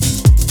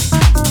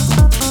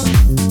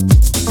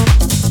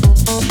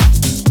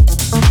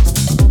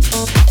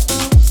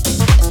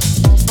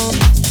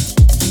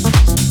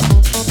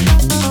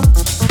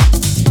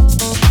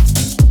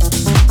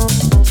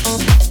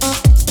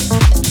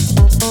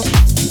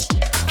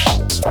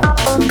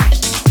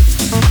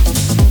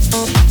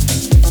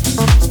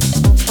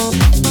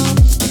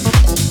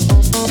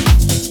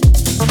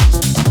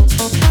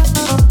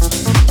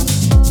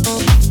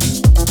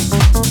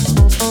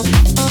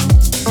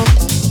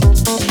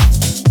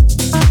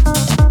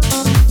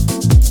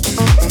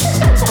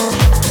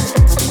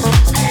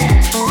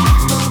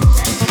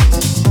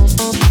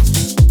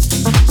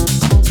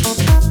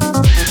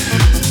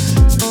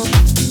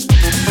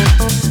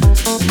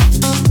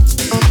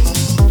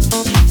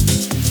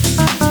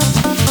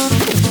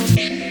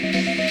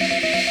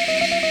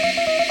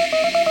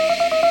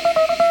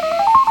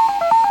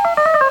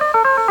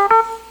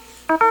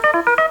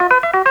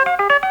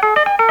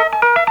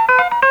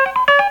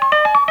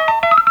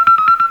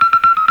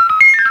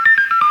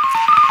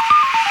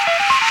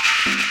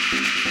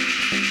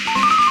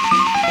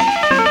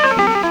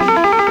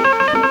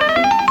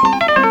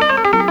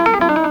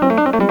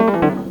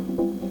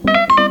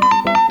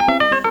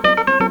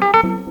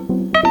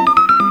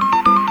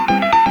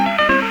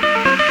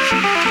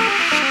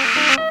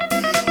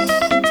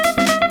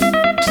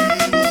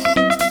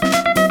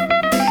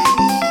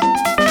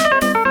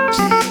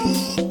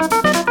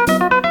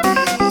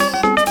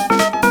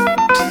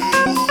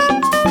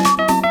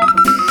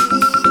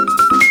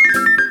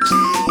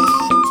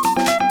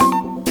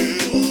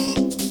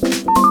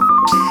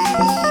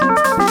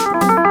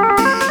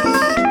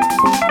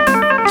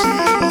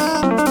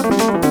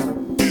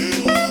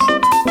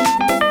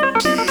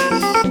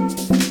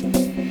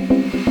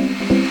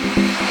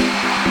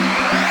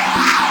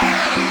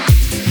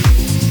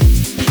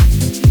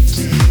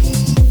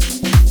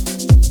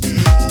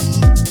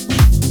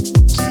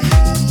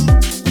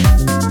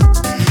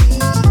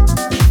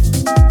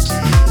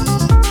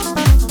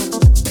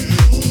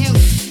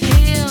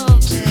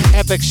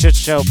 epic shit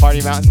show,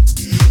 Party Mountain.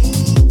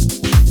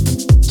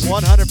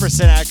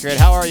 100% accurate.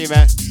 How are you,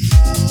 man?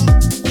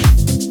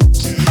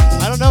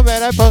 I don't know,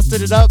 man. I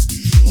posted it up.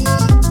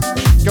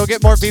 Go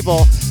get more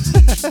people.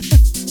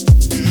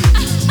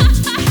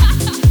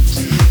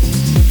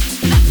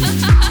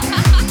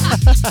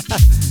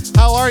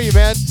 How are you,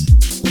 man?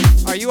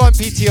 Are you on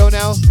PTO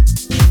now?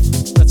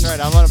 That's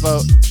right, I'm on a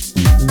boat.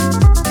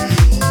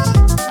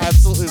 I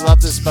absolutely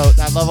love this boat.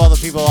 I love all the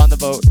people on the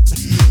boat.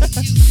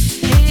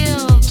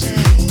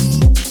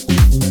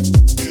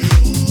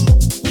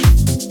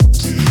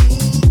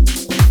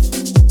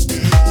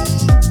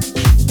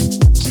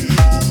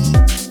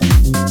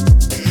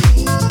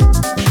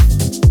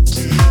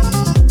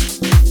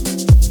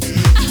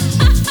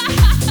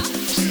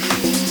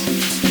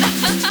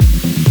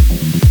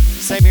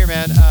 Same here,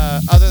 man.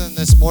 Other than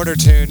this Mortar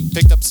tune,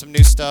 picked up some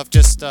new stuff.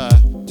 Just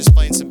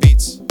playing some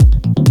beats.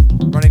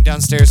 Running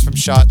downstairs from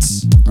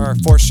shots, or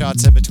 4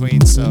 shots in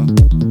between. So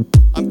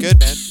I'm good,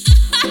 man.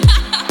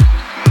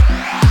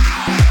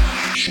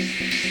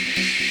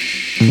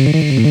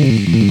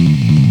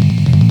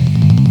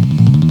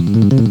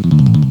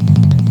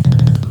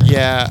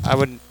 Yeah,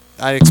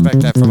 I'd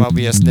expect that from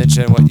OBS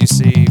Ninja and what you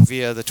see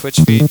via the Twitch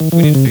feed.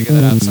 We need to figure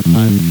that out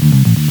sometime.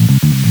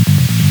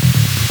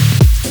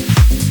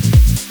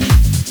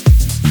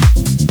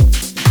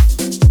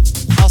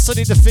 Also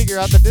need to figure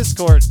out the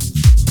Discord.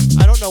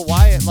 I don't know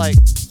why it like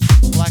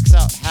blacks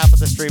out half of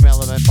the Stream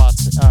Element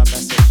bots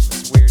message.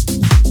 That's weird.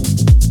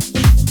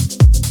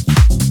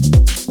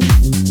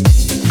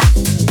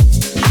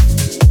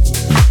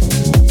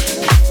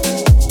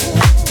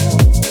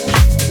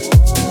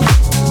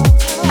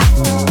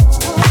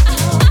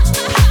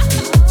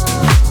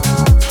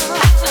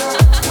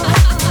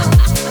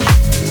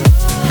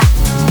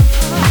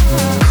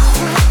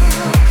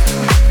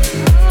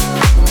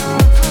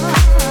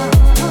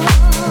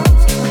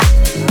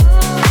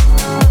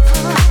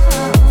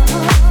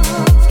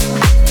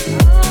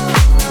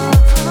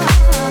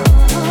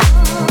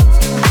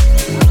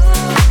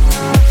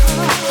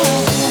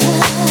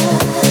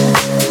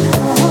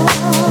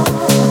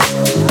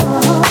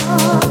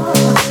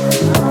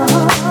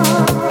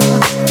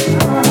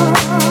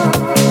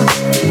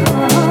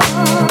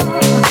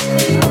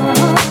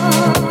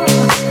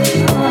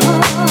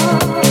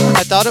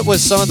 I thought it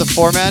was some of the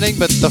formatting,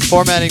 but the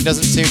formatting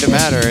doesn't seem to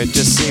matter. It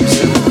just seems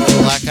to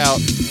black out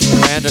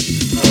random.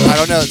 I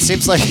don't know. It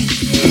seems like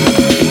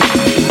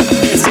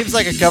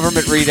a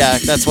government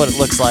redact. That's what it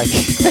looks like.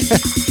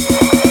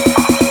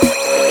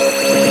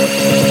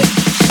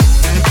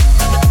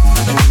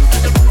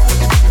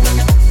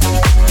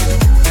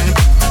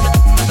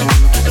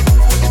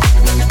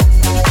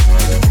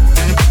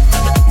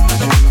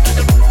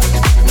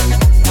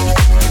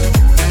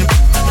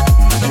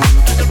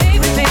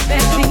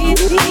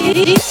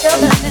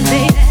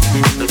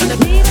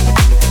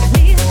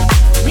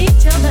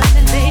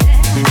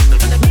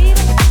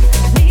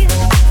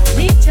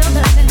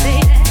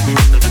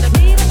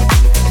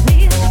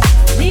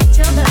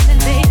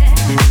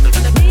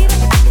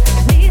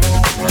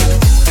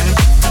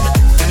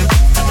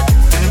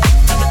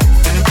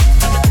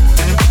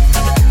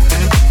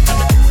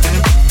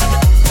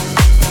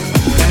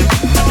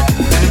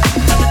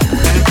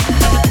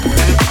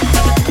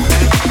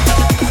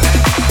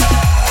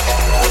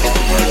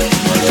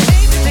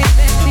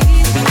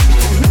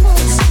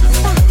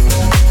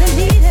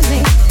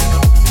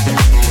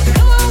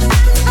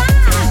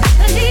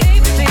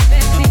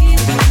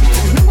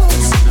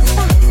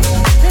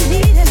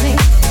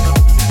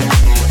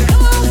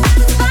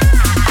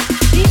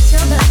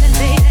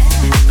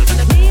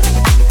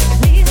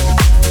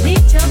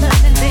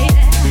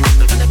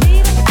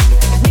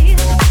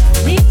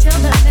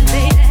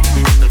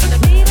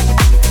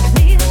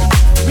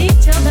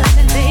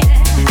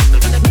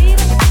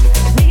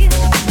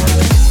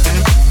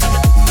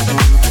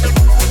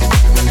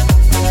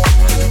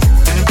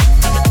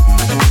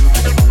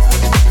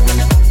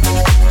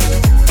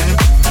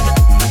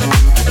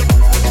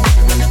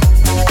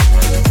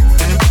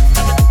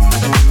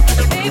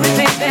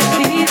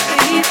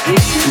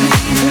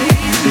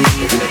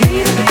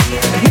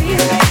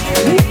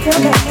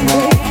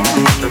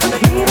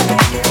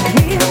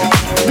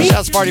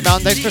 Party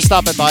Mountain, thanks for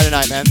stopping by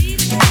tonight, man.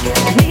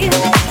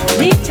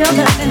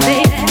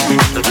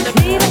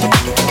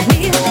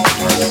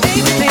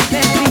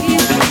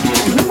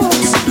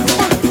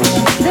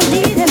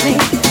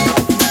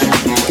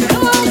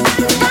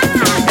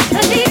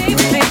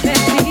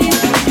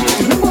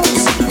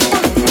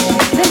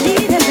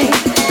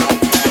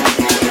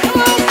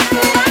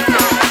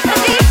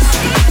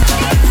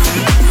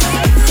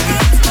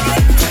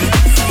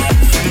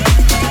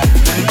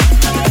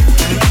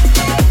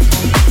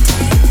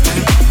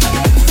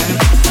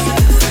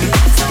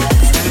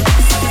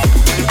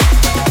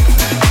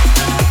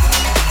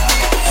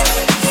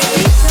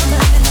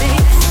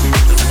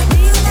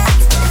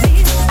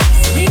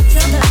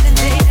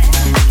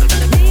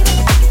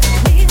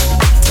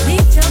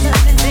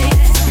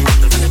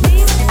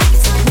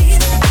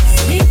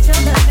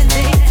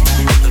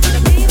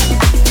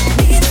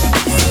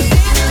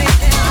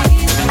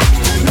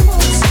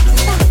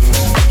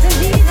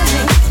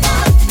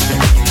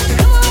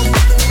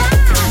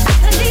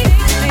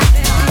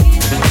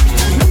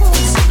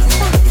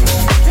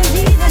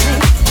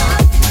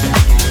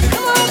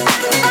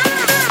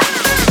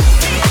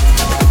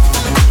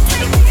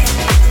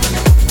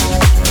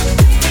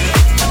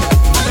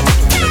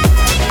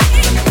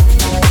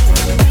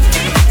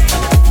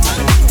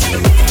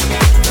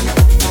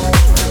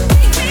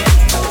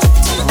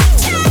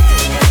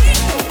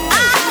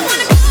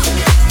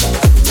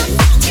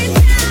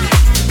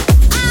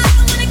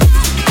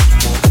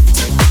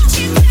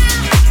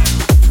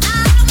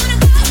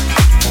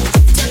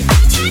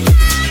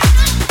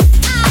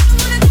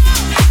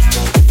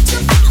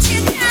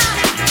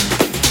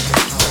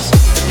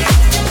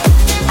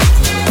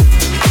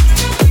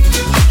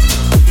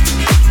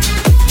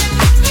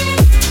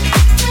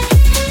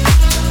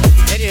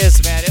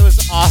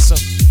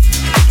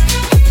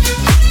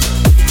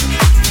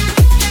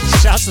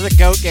 Shouts to the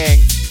Goat Gang.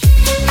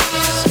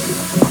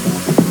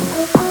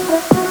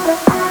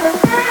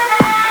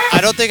 I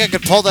don't think I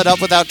could pull that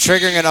up without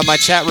triggering it on my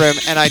chat room,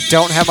 and I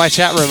don't have my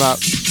chat room up.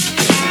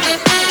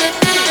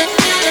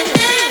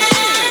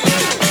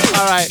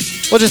 Alright,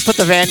 we'll just put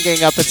the Van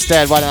Gang up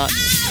instead, why not?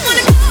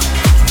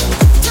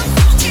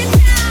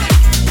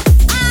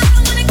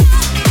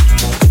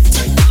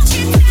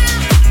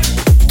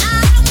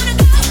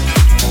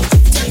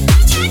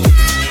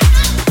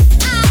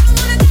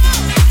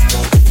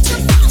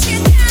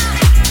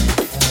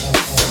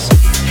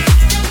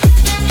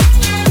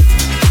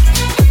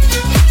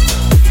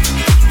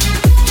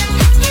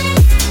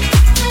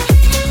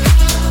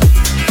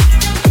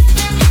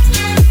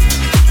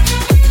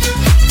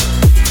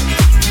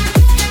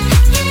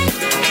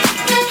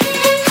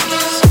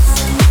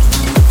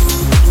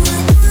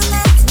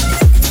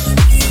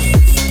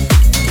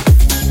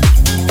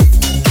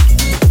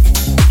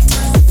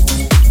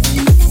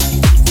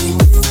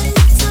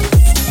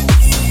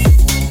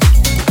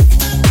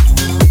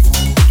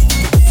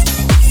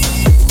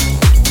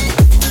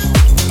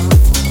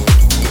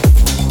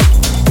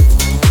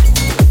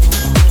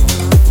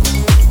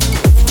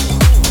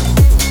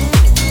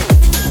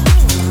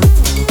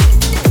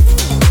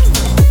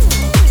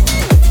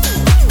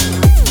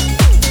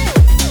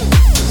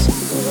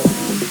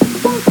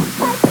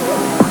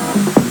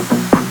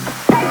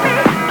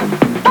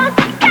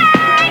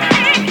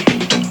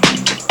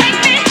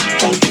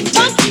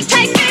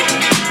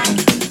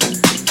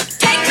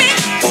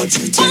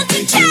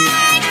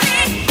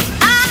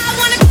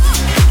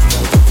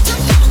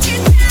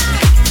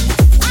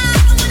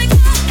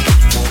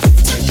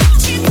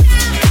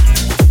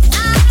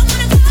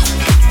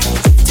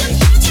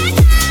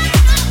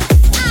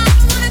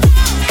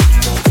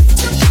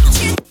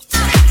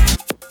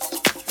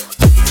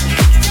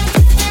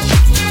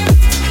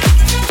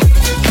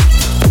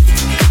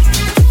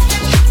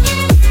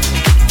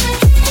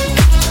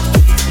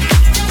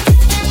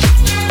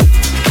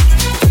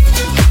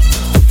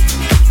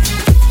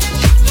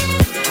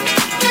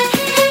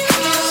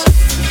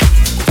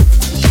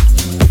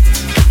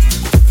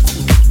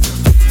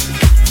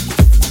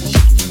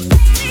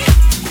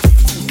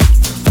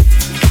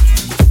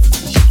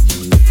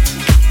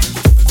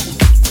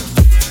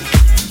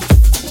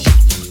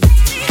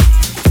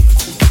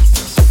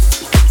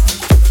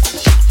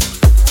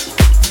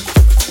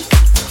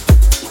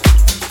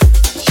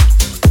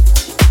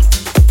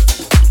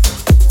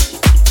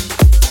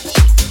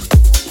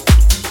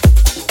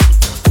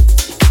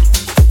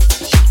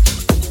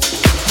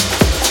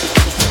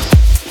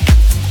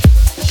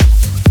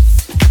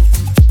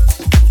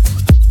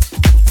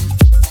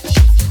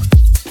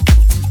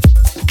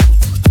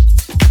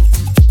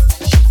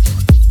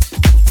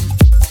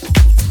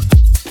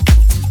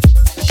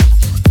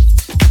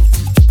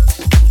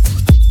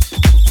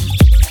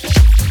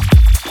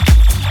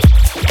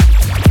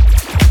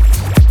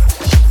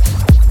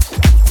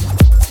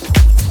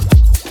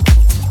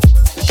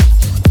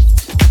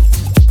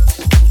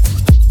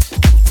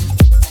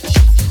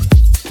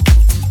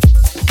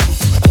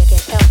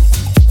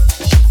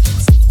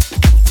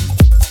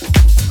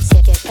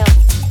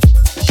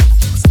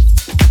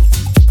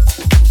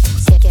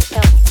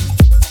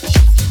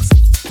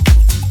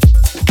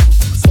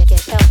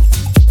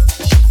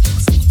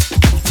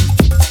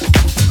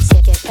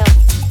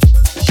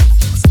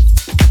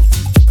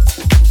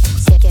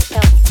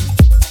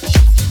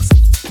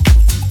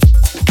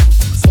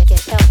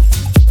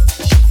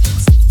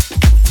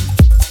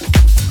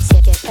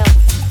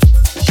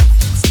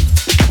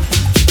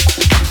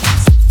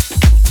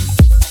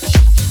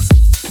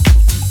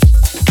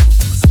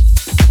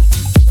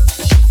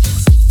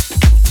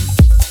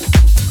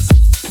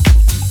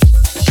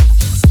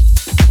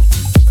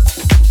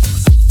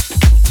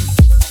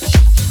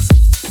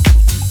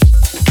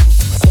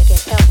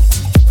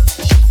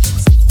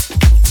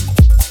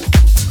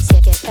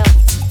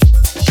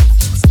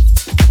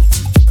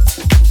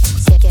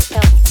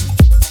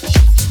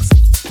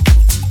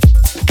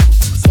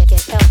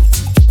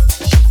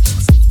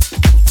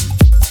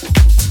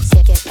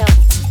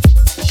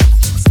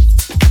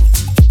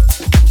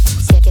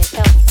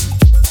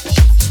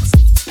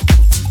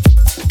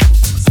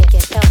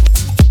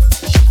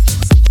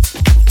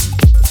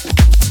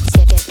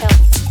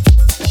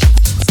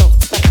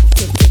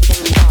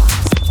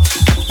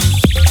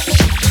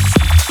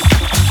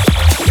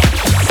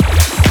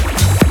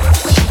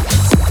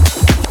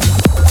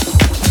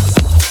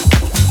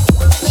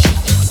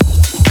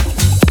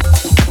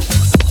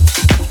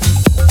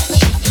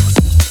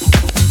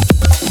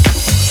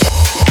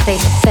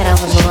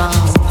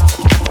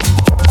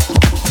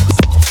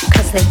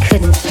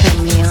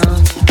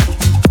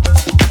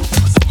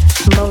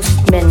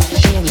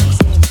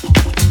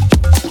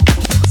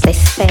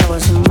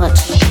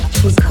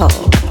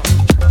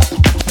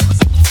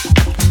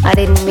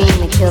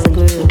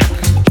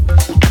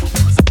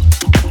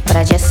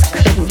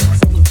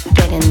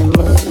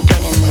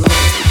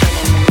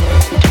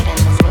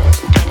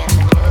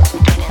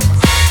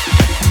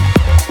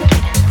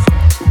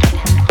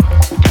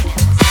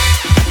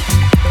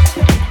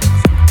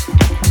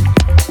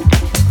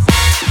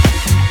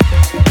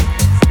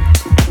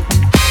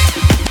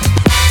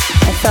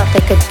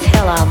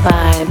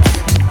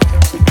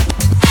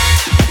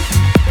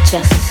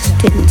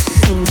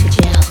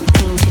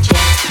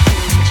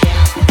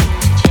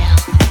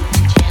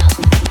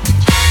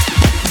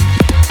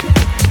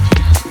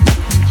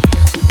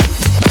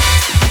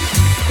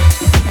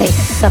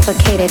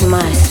 suffocated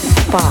my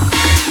spark.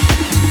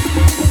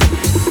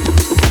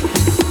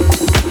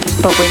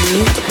 But when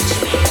you touch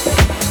me,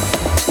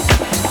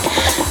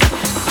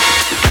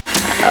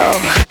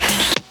 oh,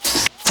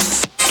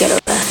 get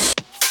a rush.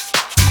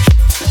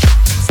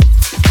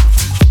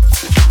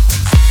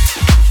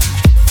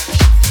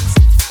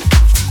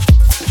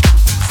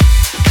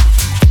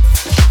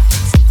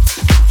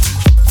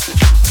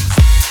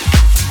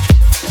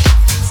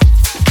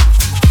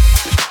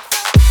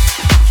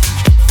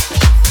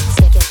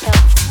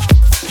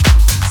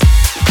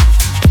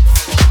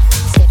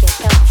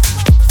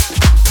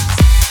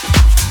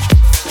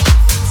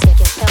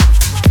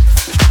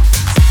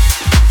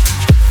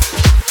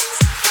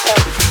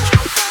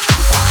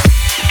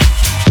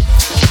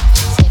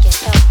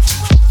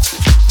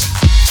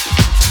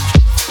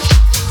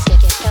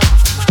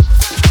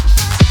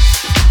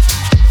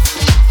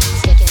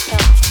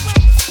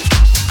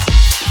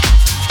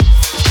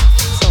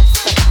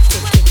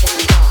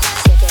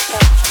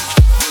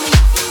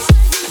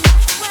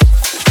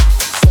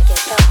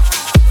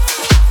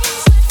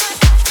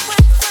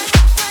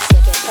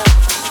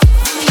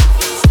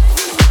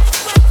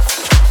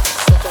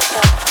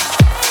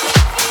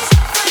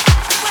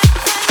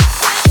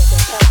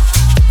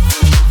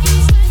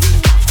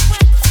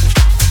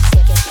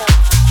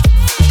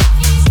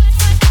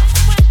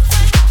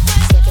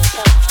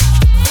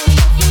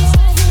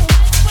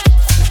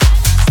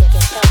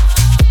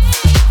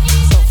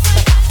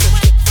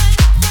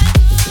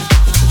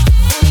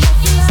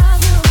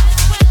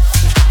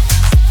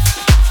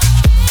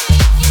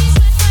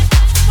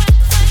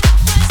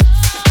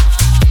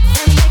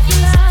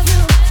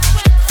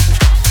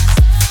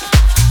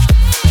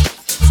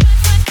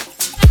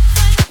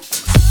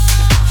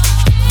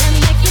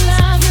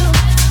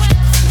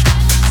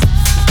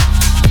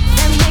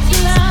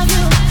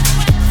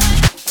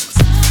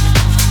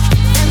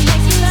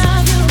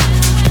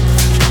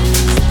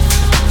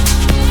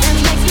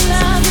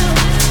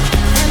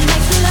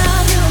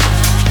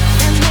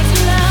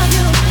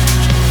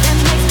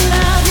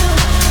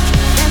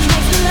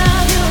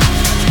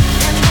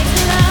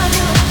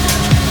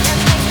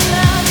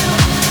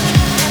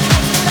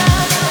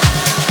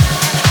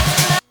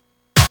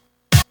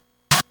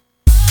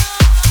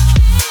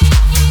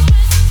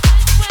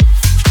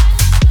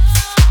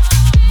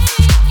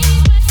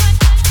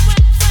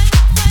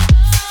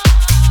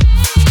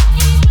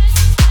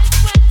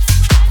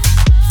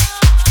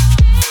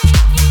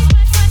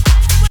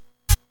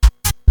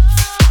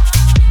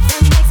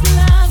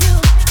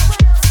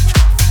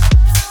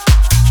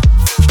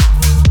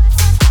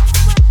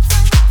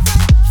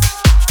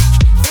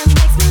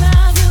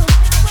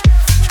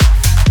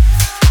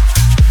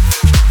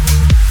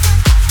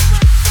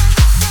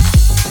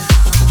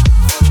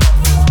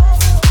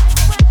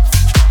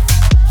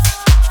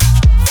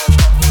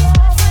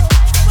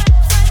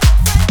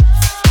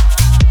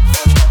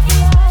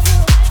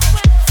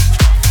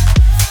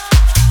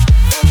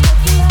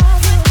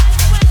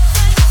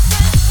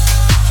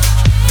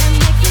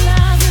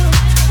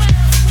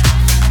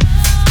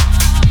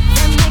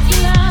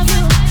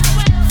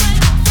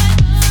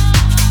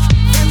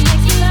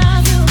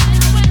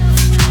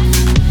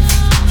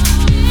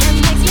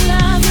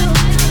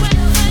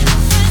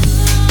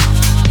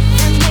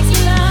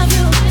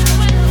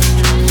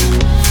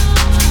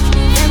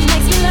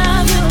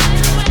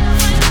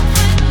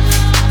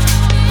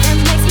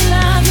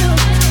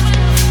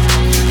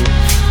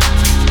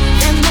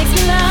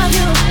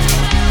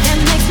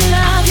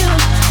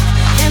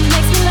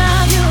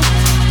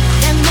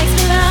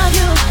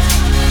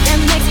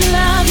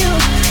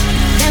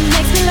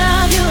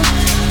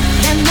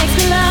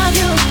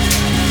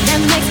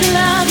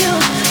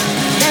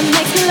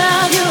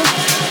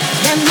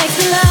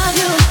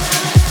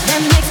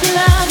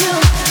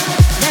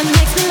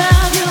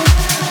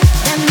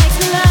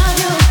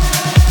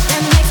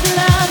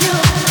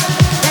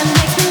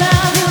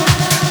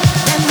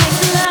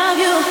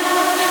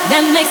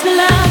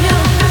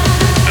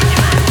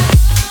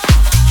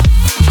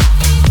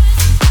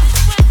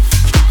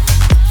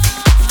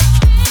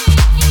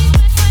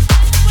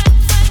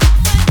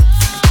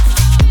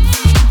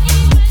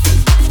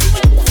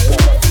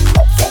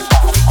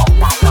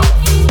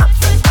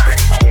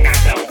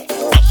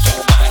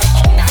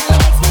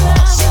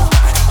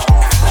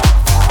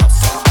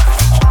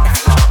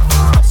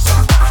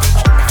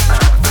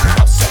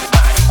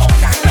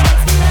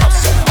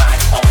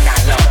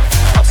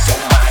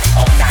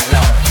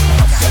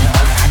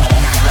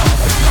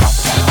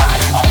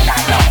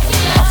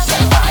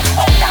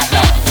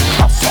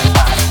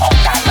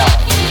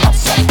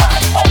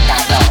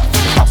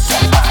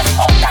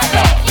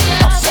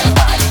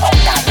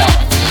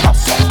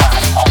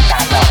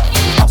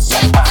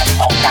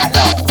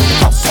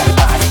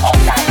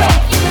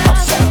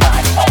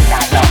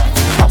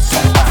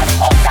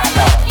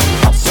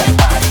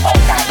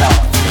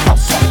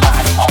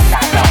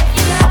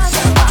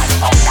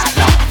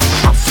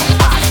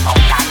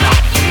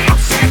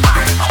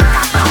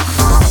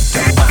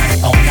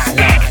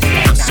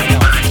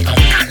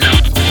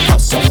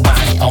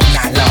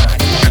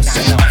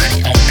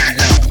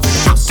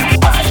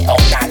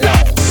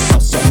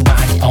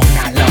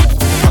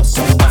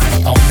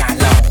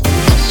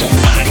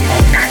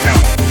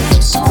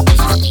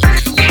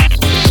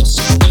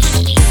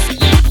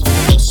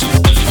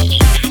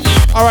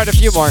 All right, a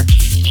few more.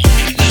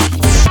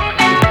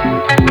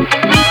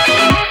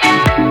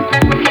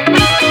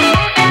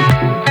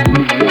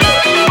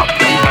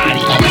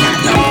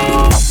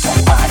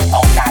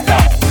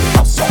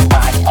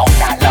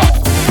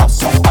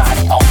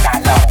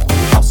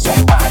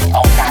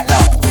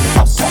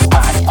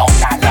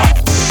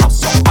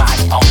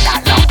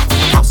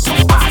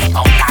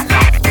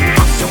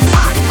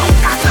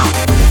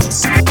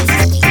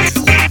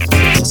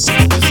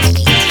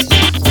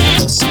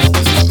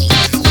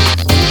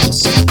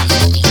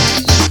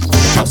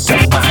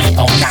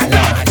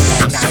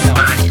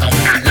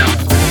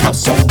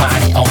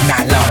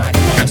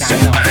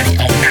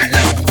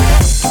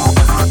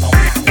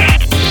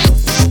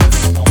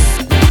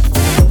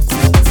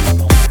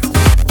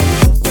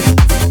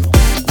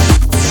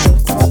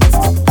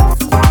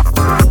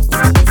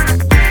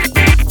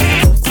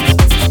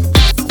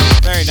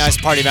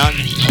 Party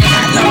Mountain.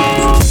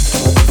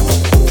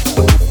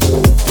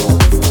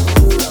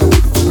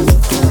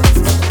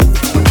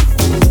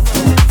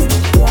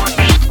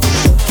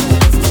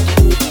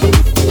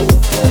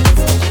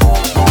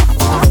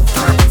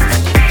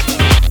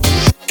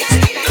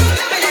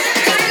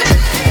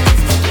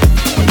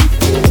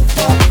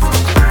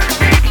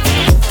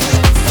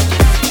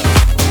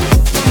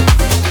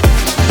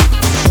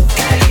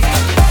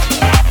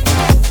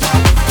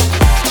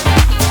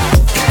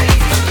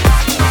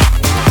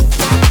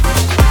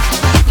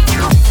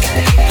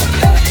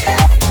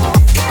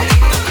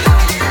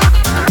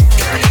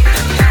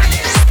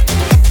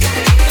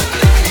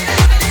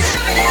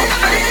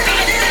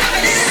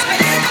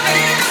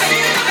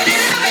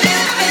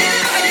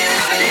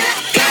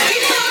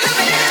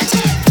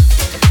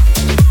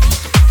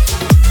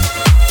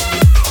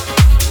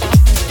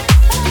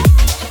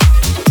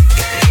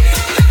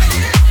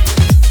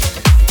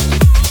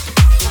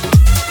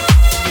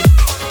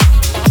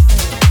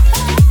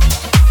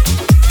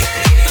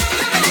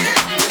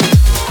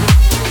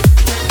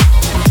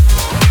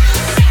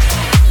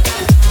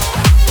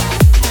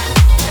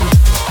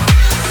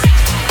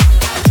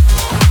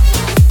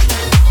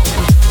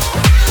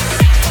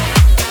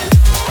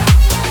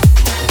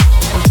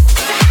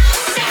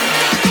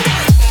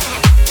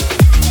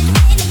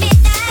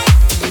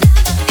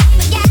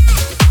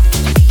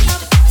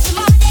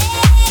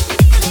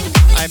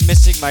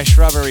 My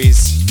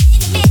shrubberies.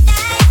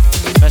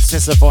 That's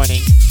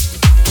disappointing.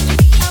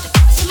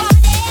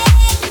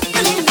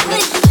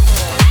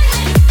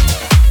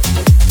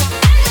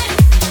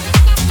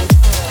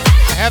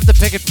 I have the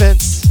picket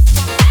fence,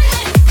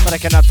 but I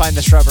cannot find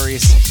the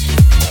shrubberies.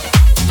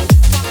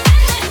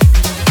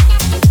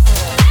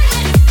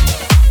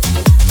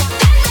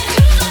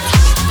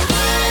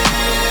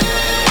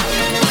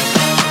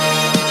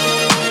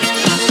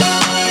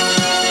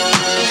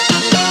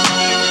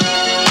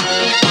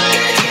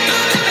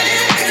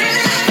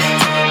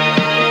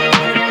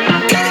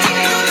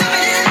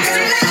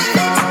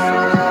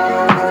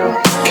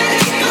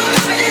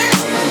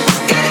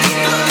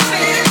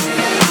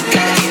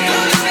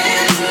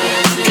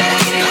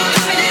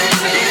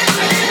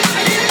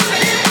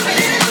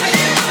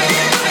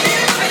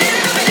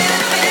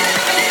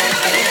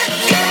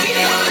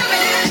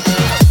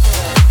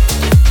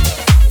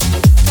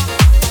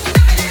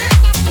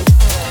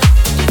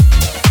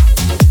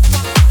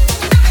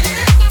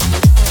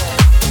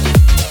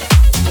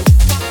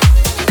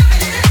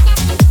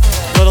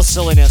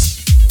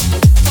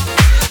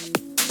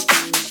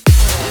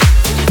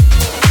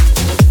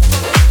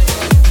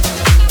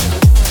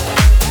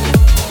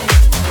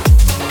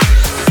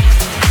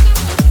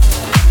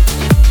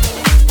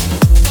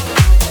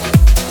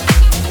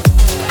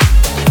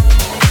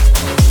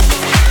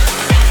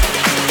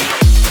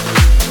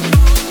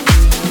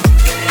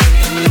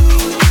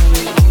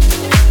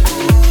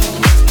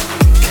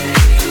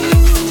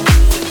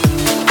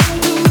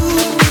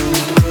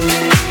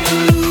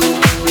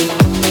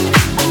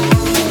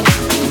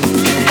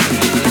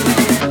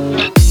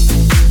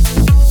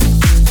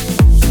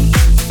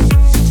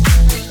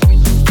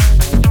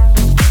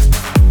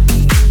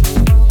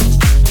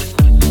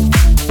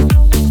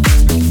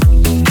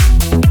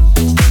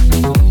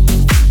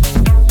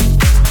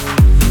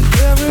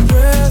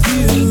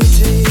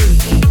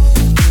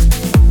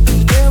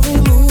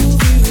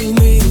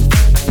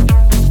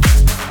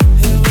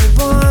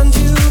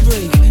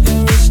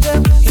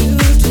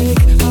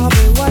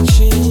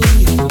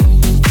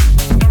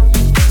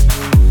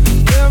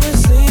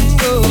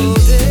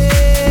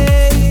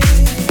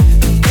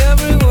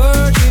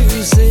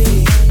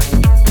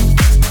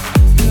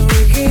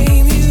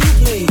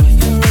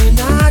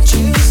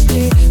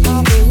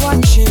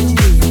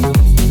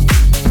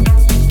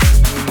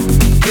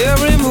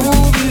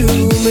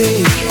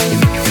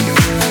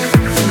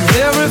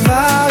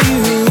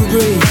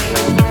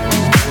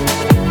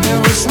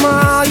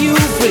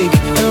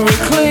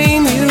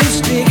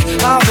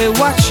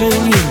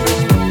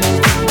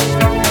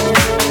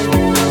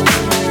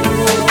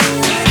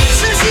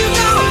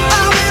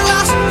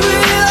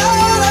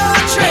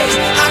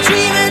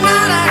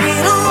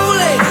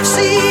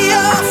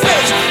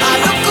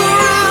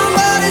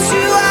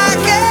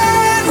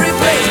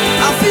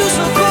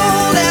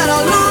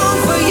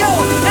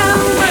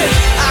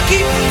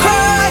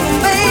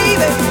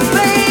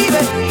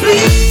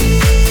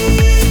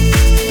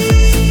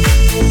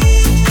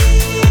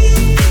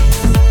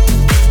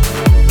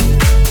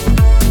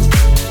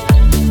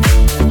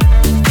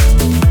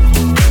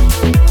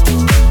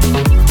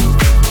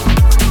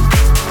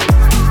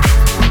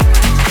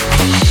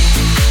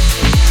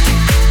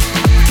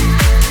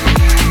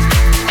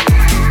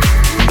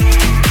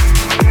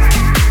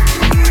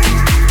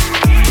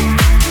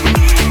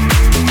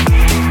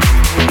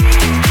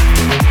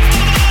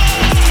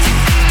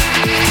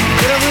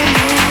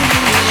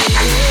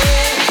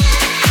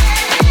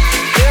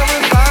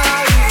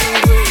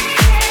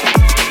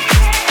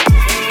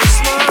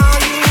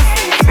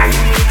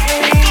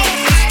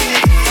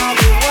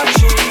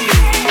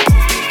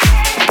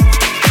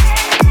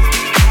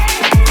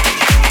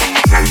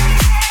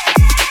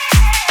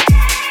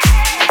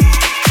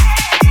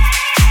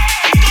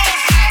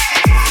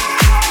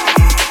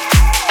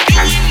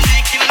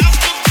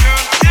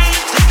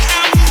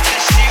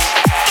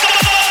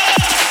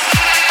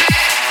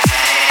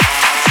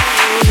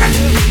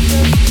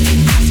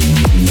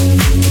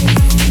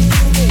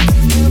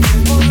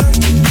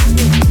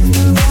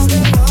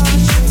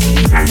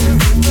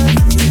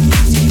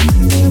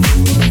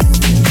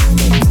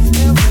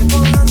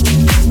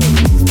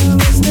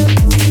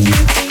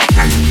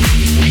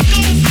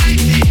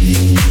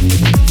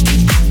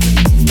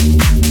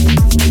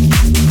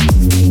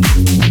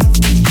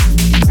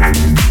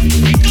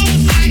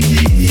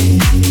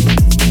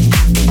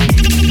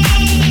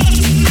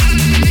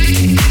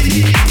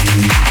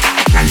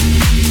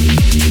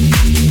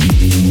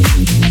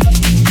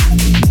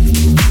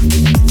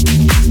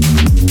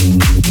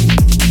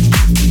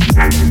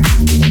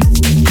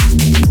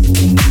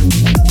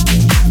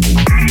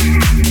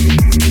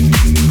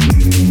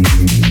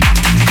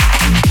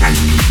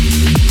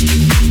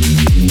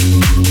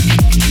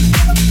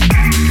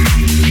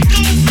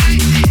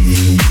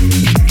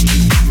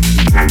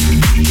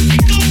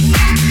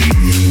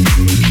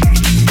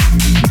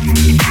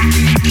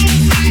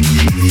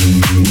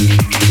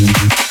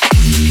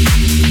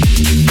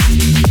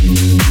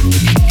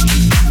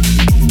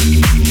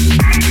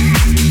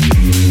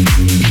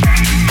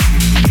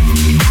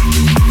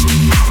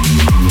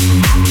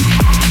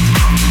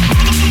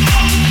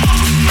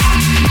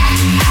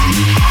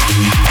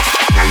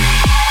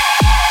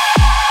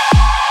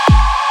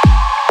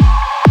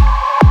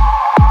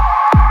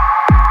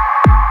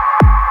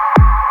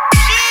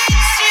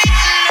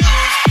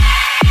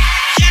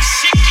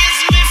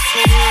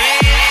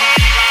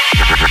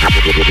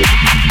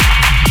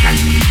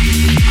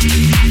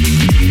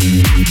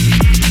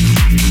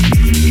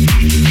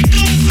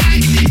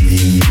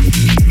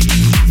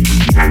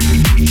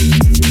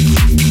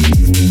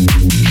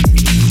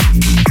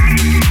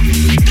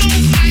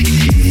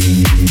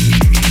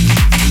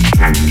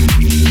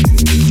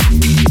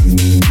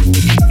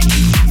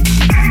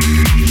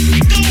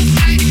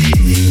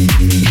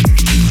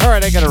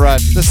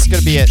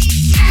 going to be it.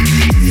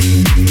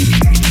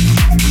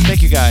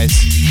 Thank you guys.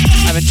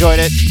 I've enjoyed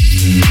it.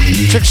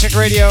 Trick Chick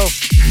Radio,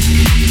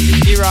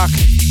 E-Rock.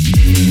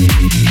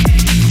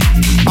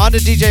 On to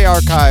DJ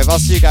Archive. I'll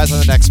see you guys on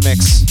the next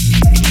mix.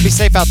 Be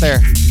safe out there.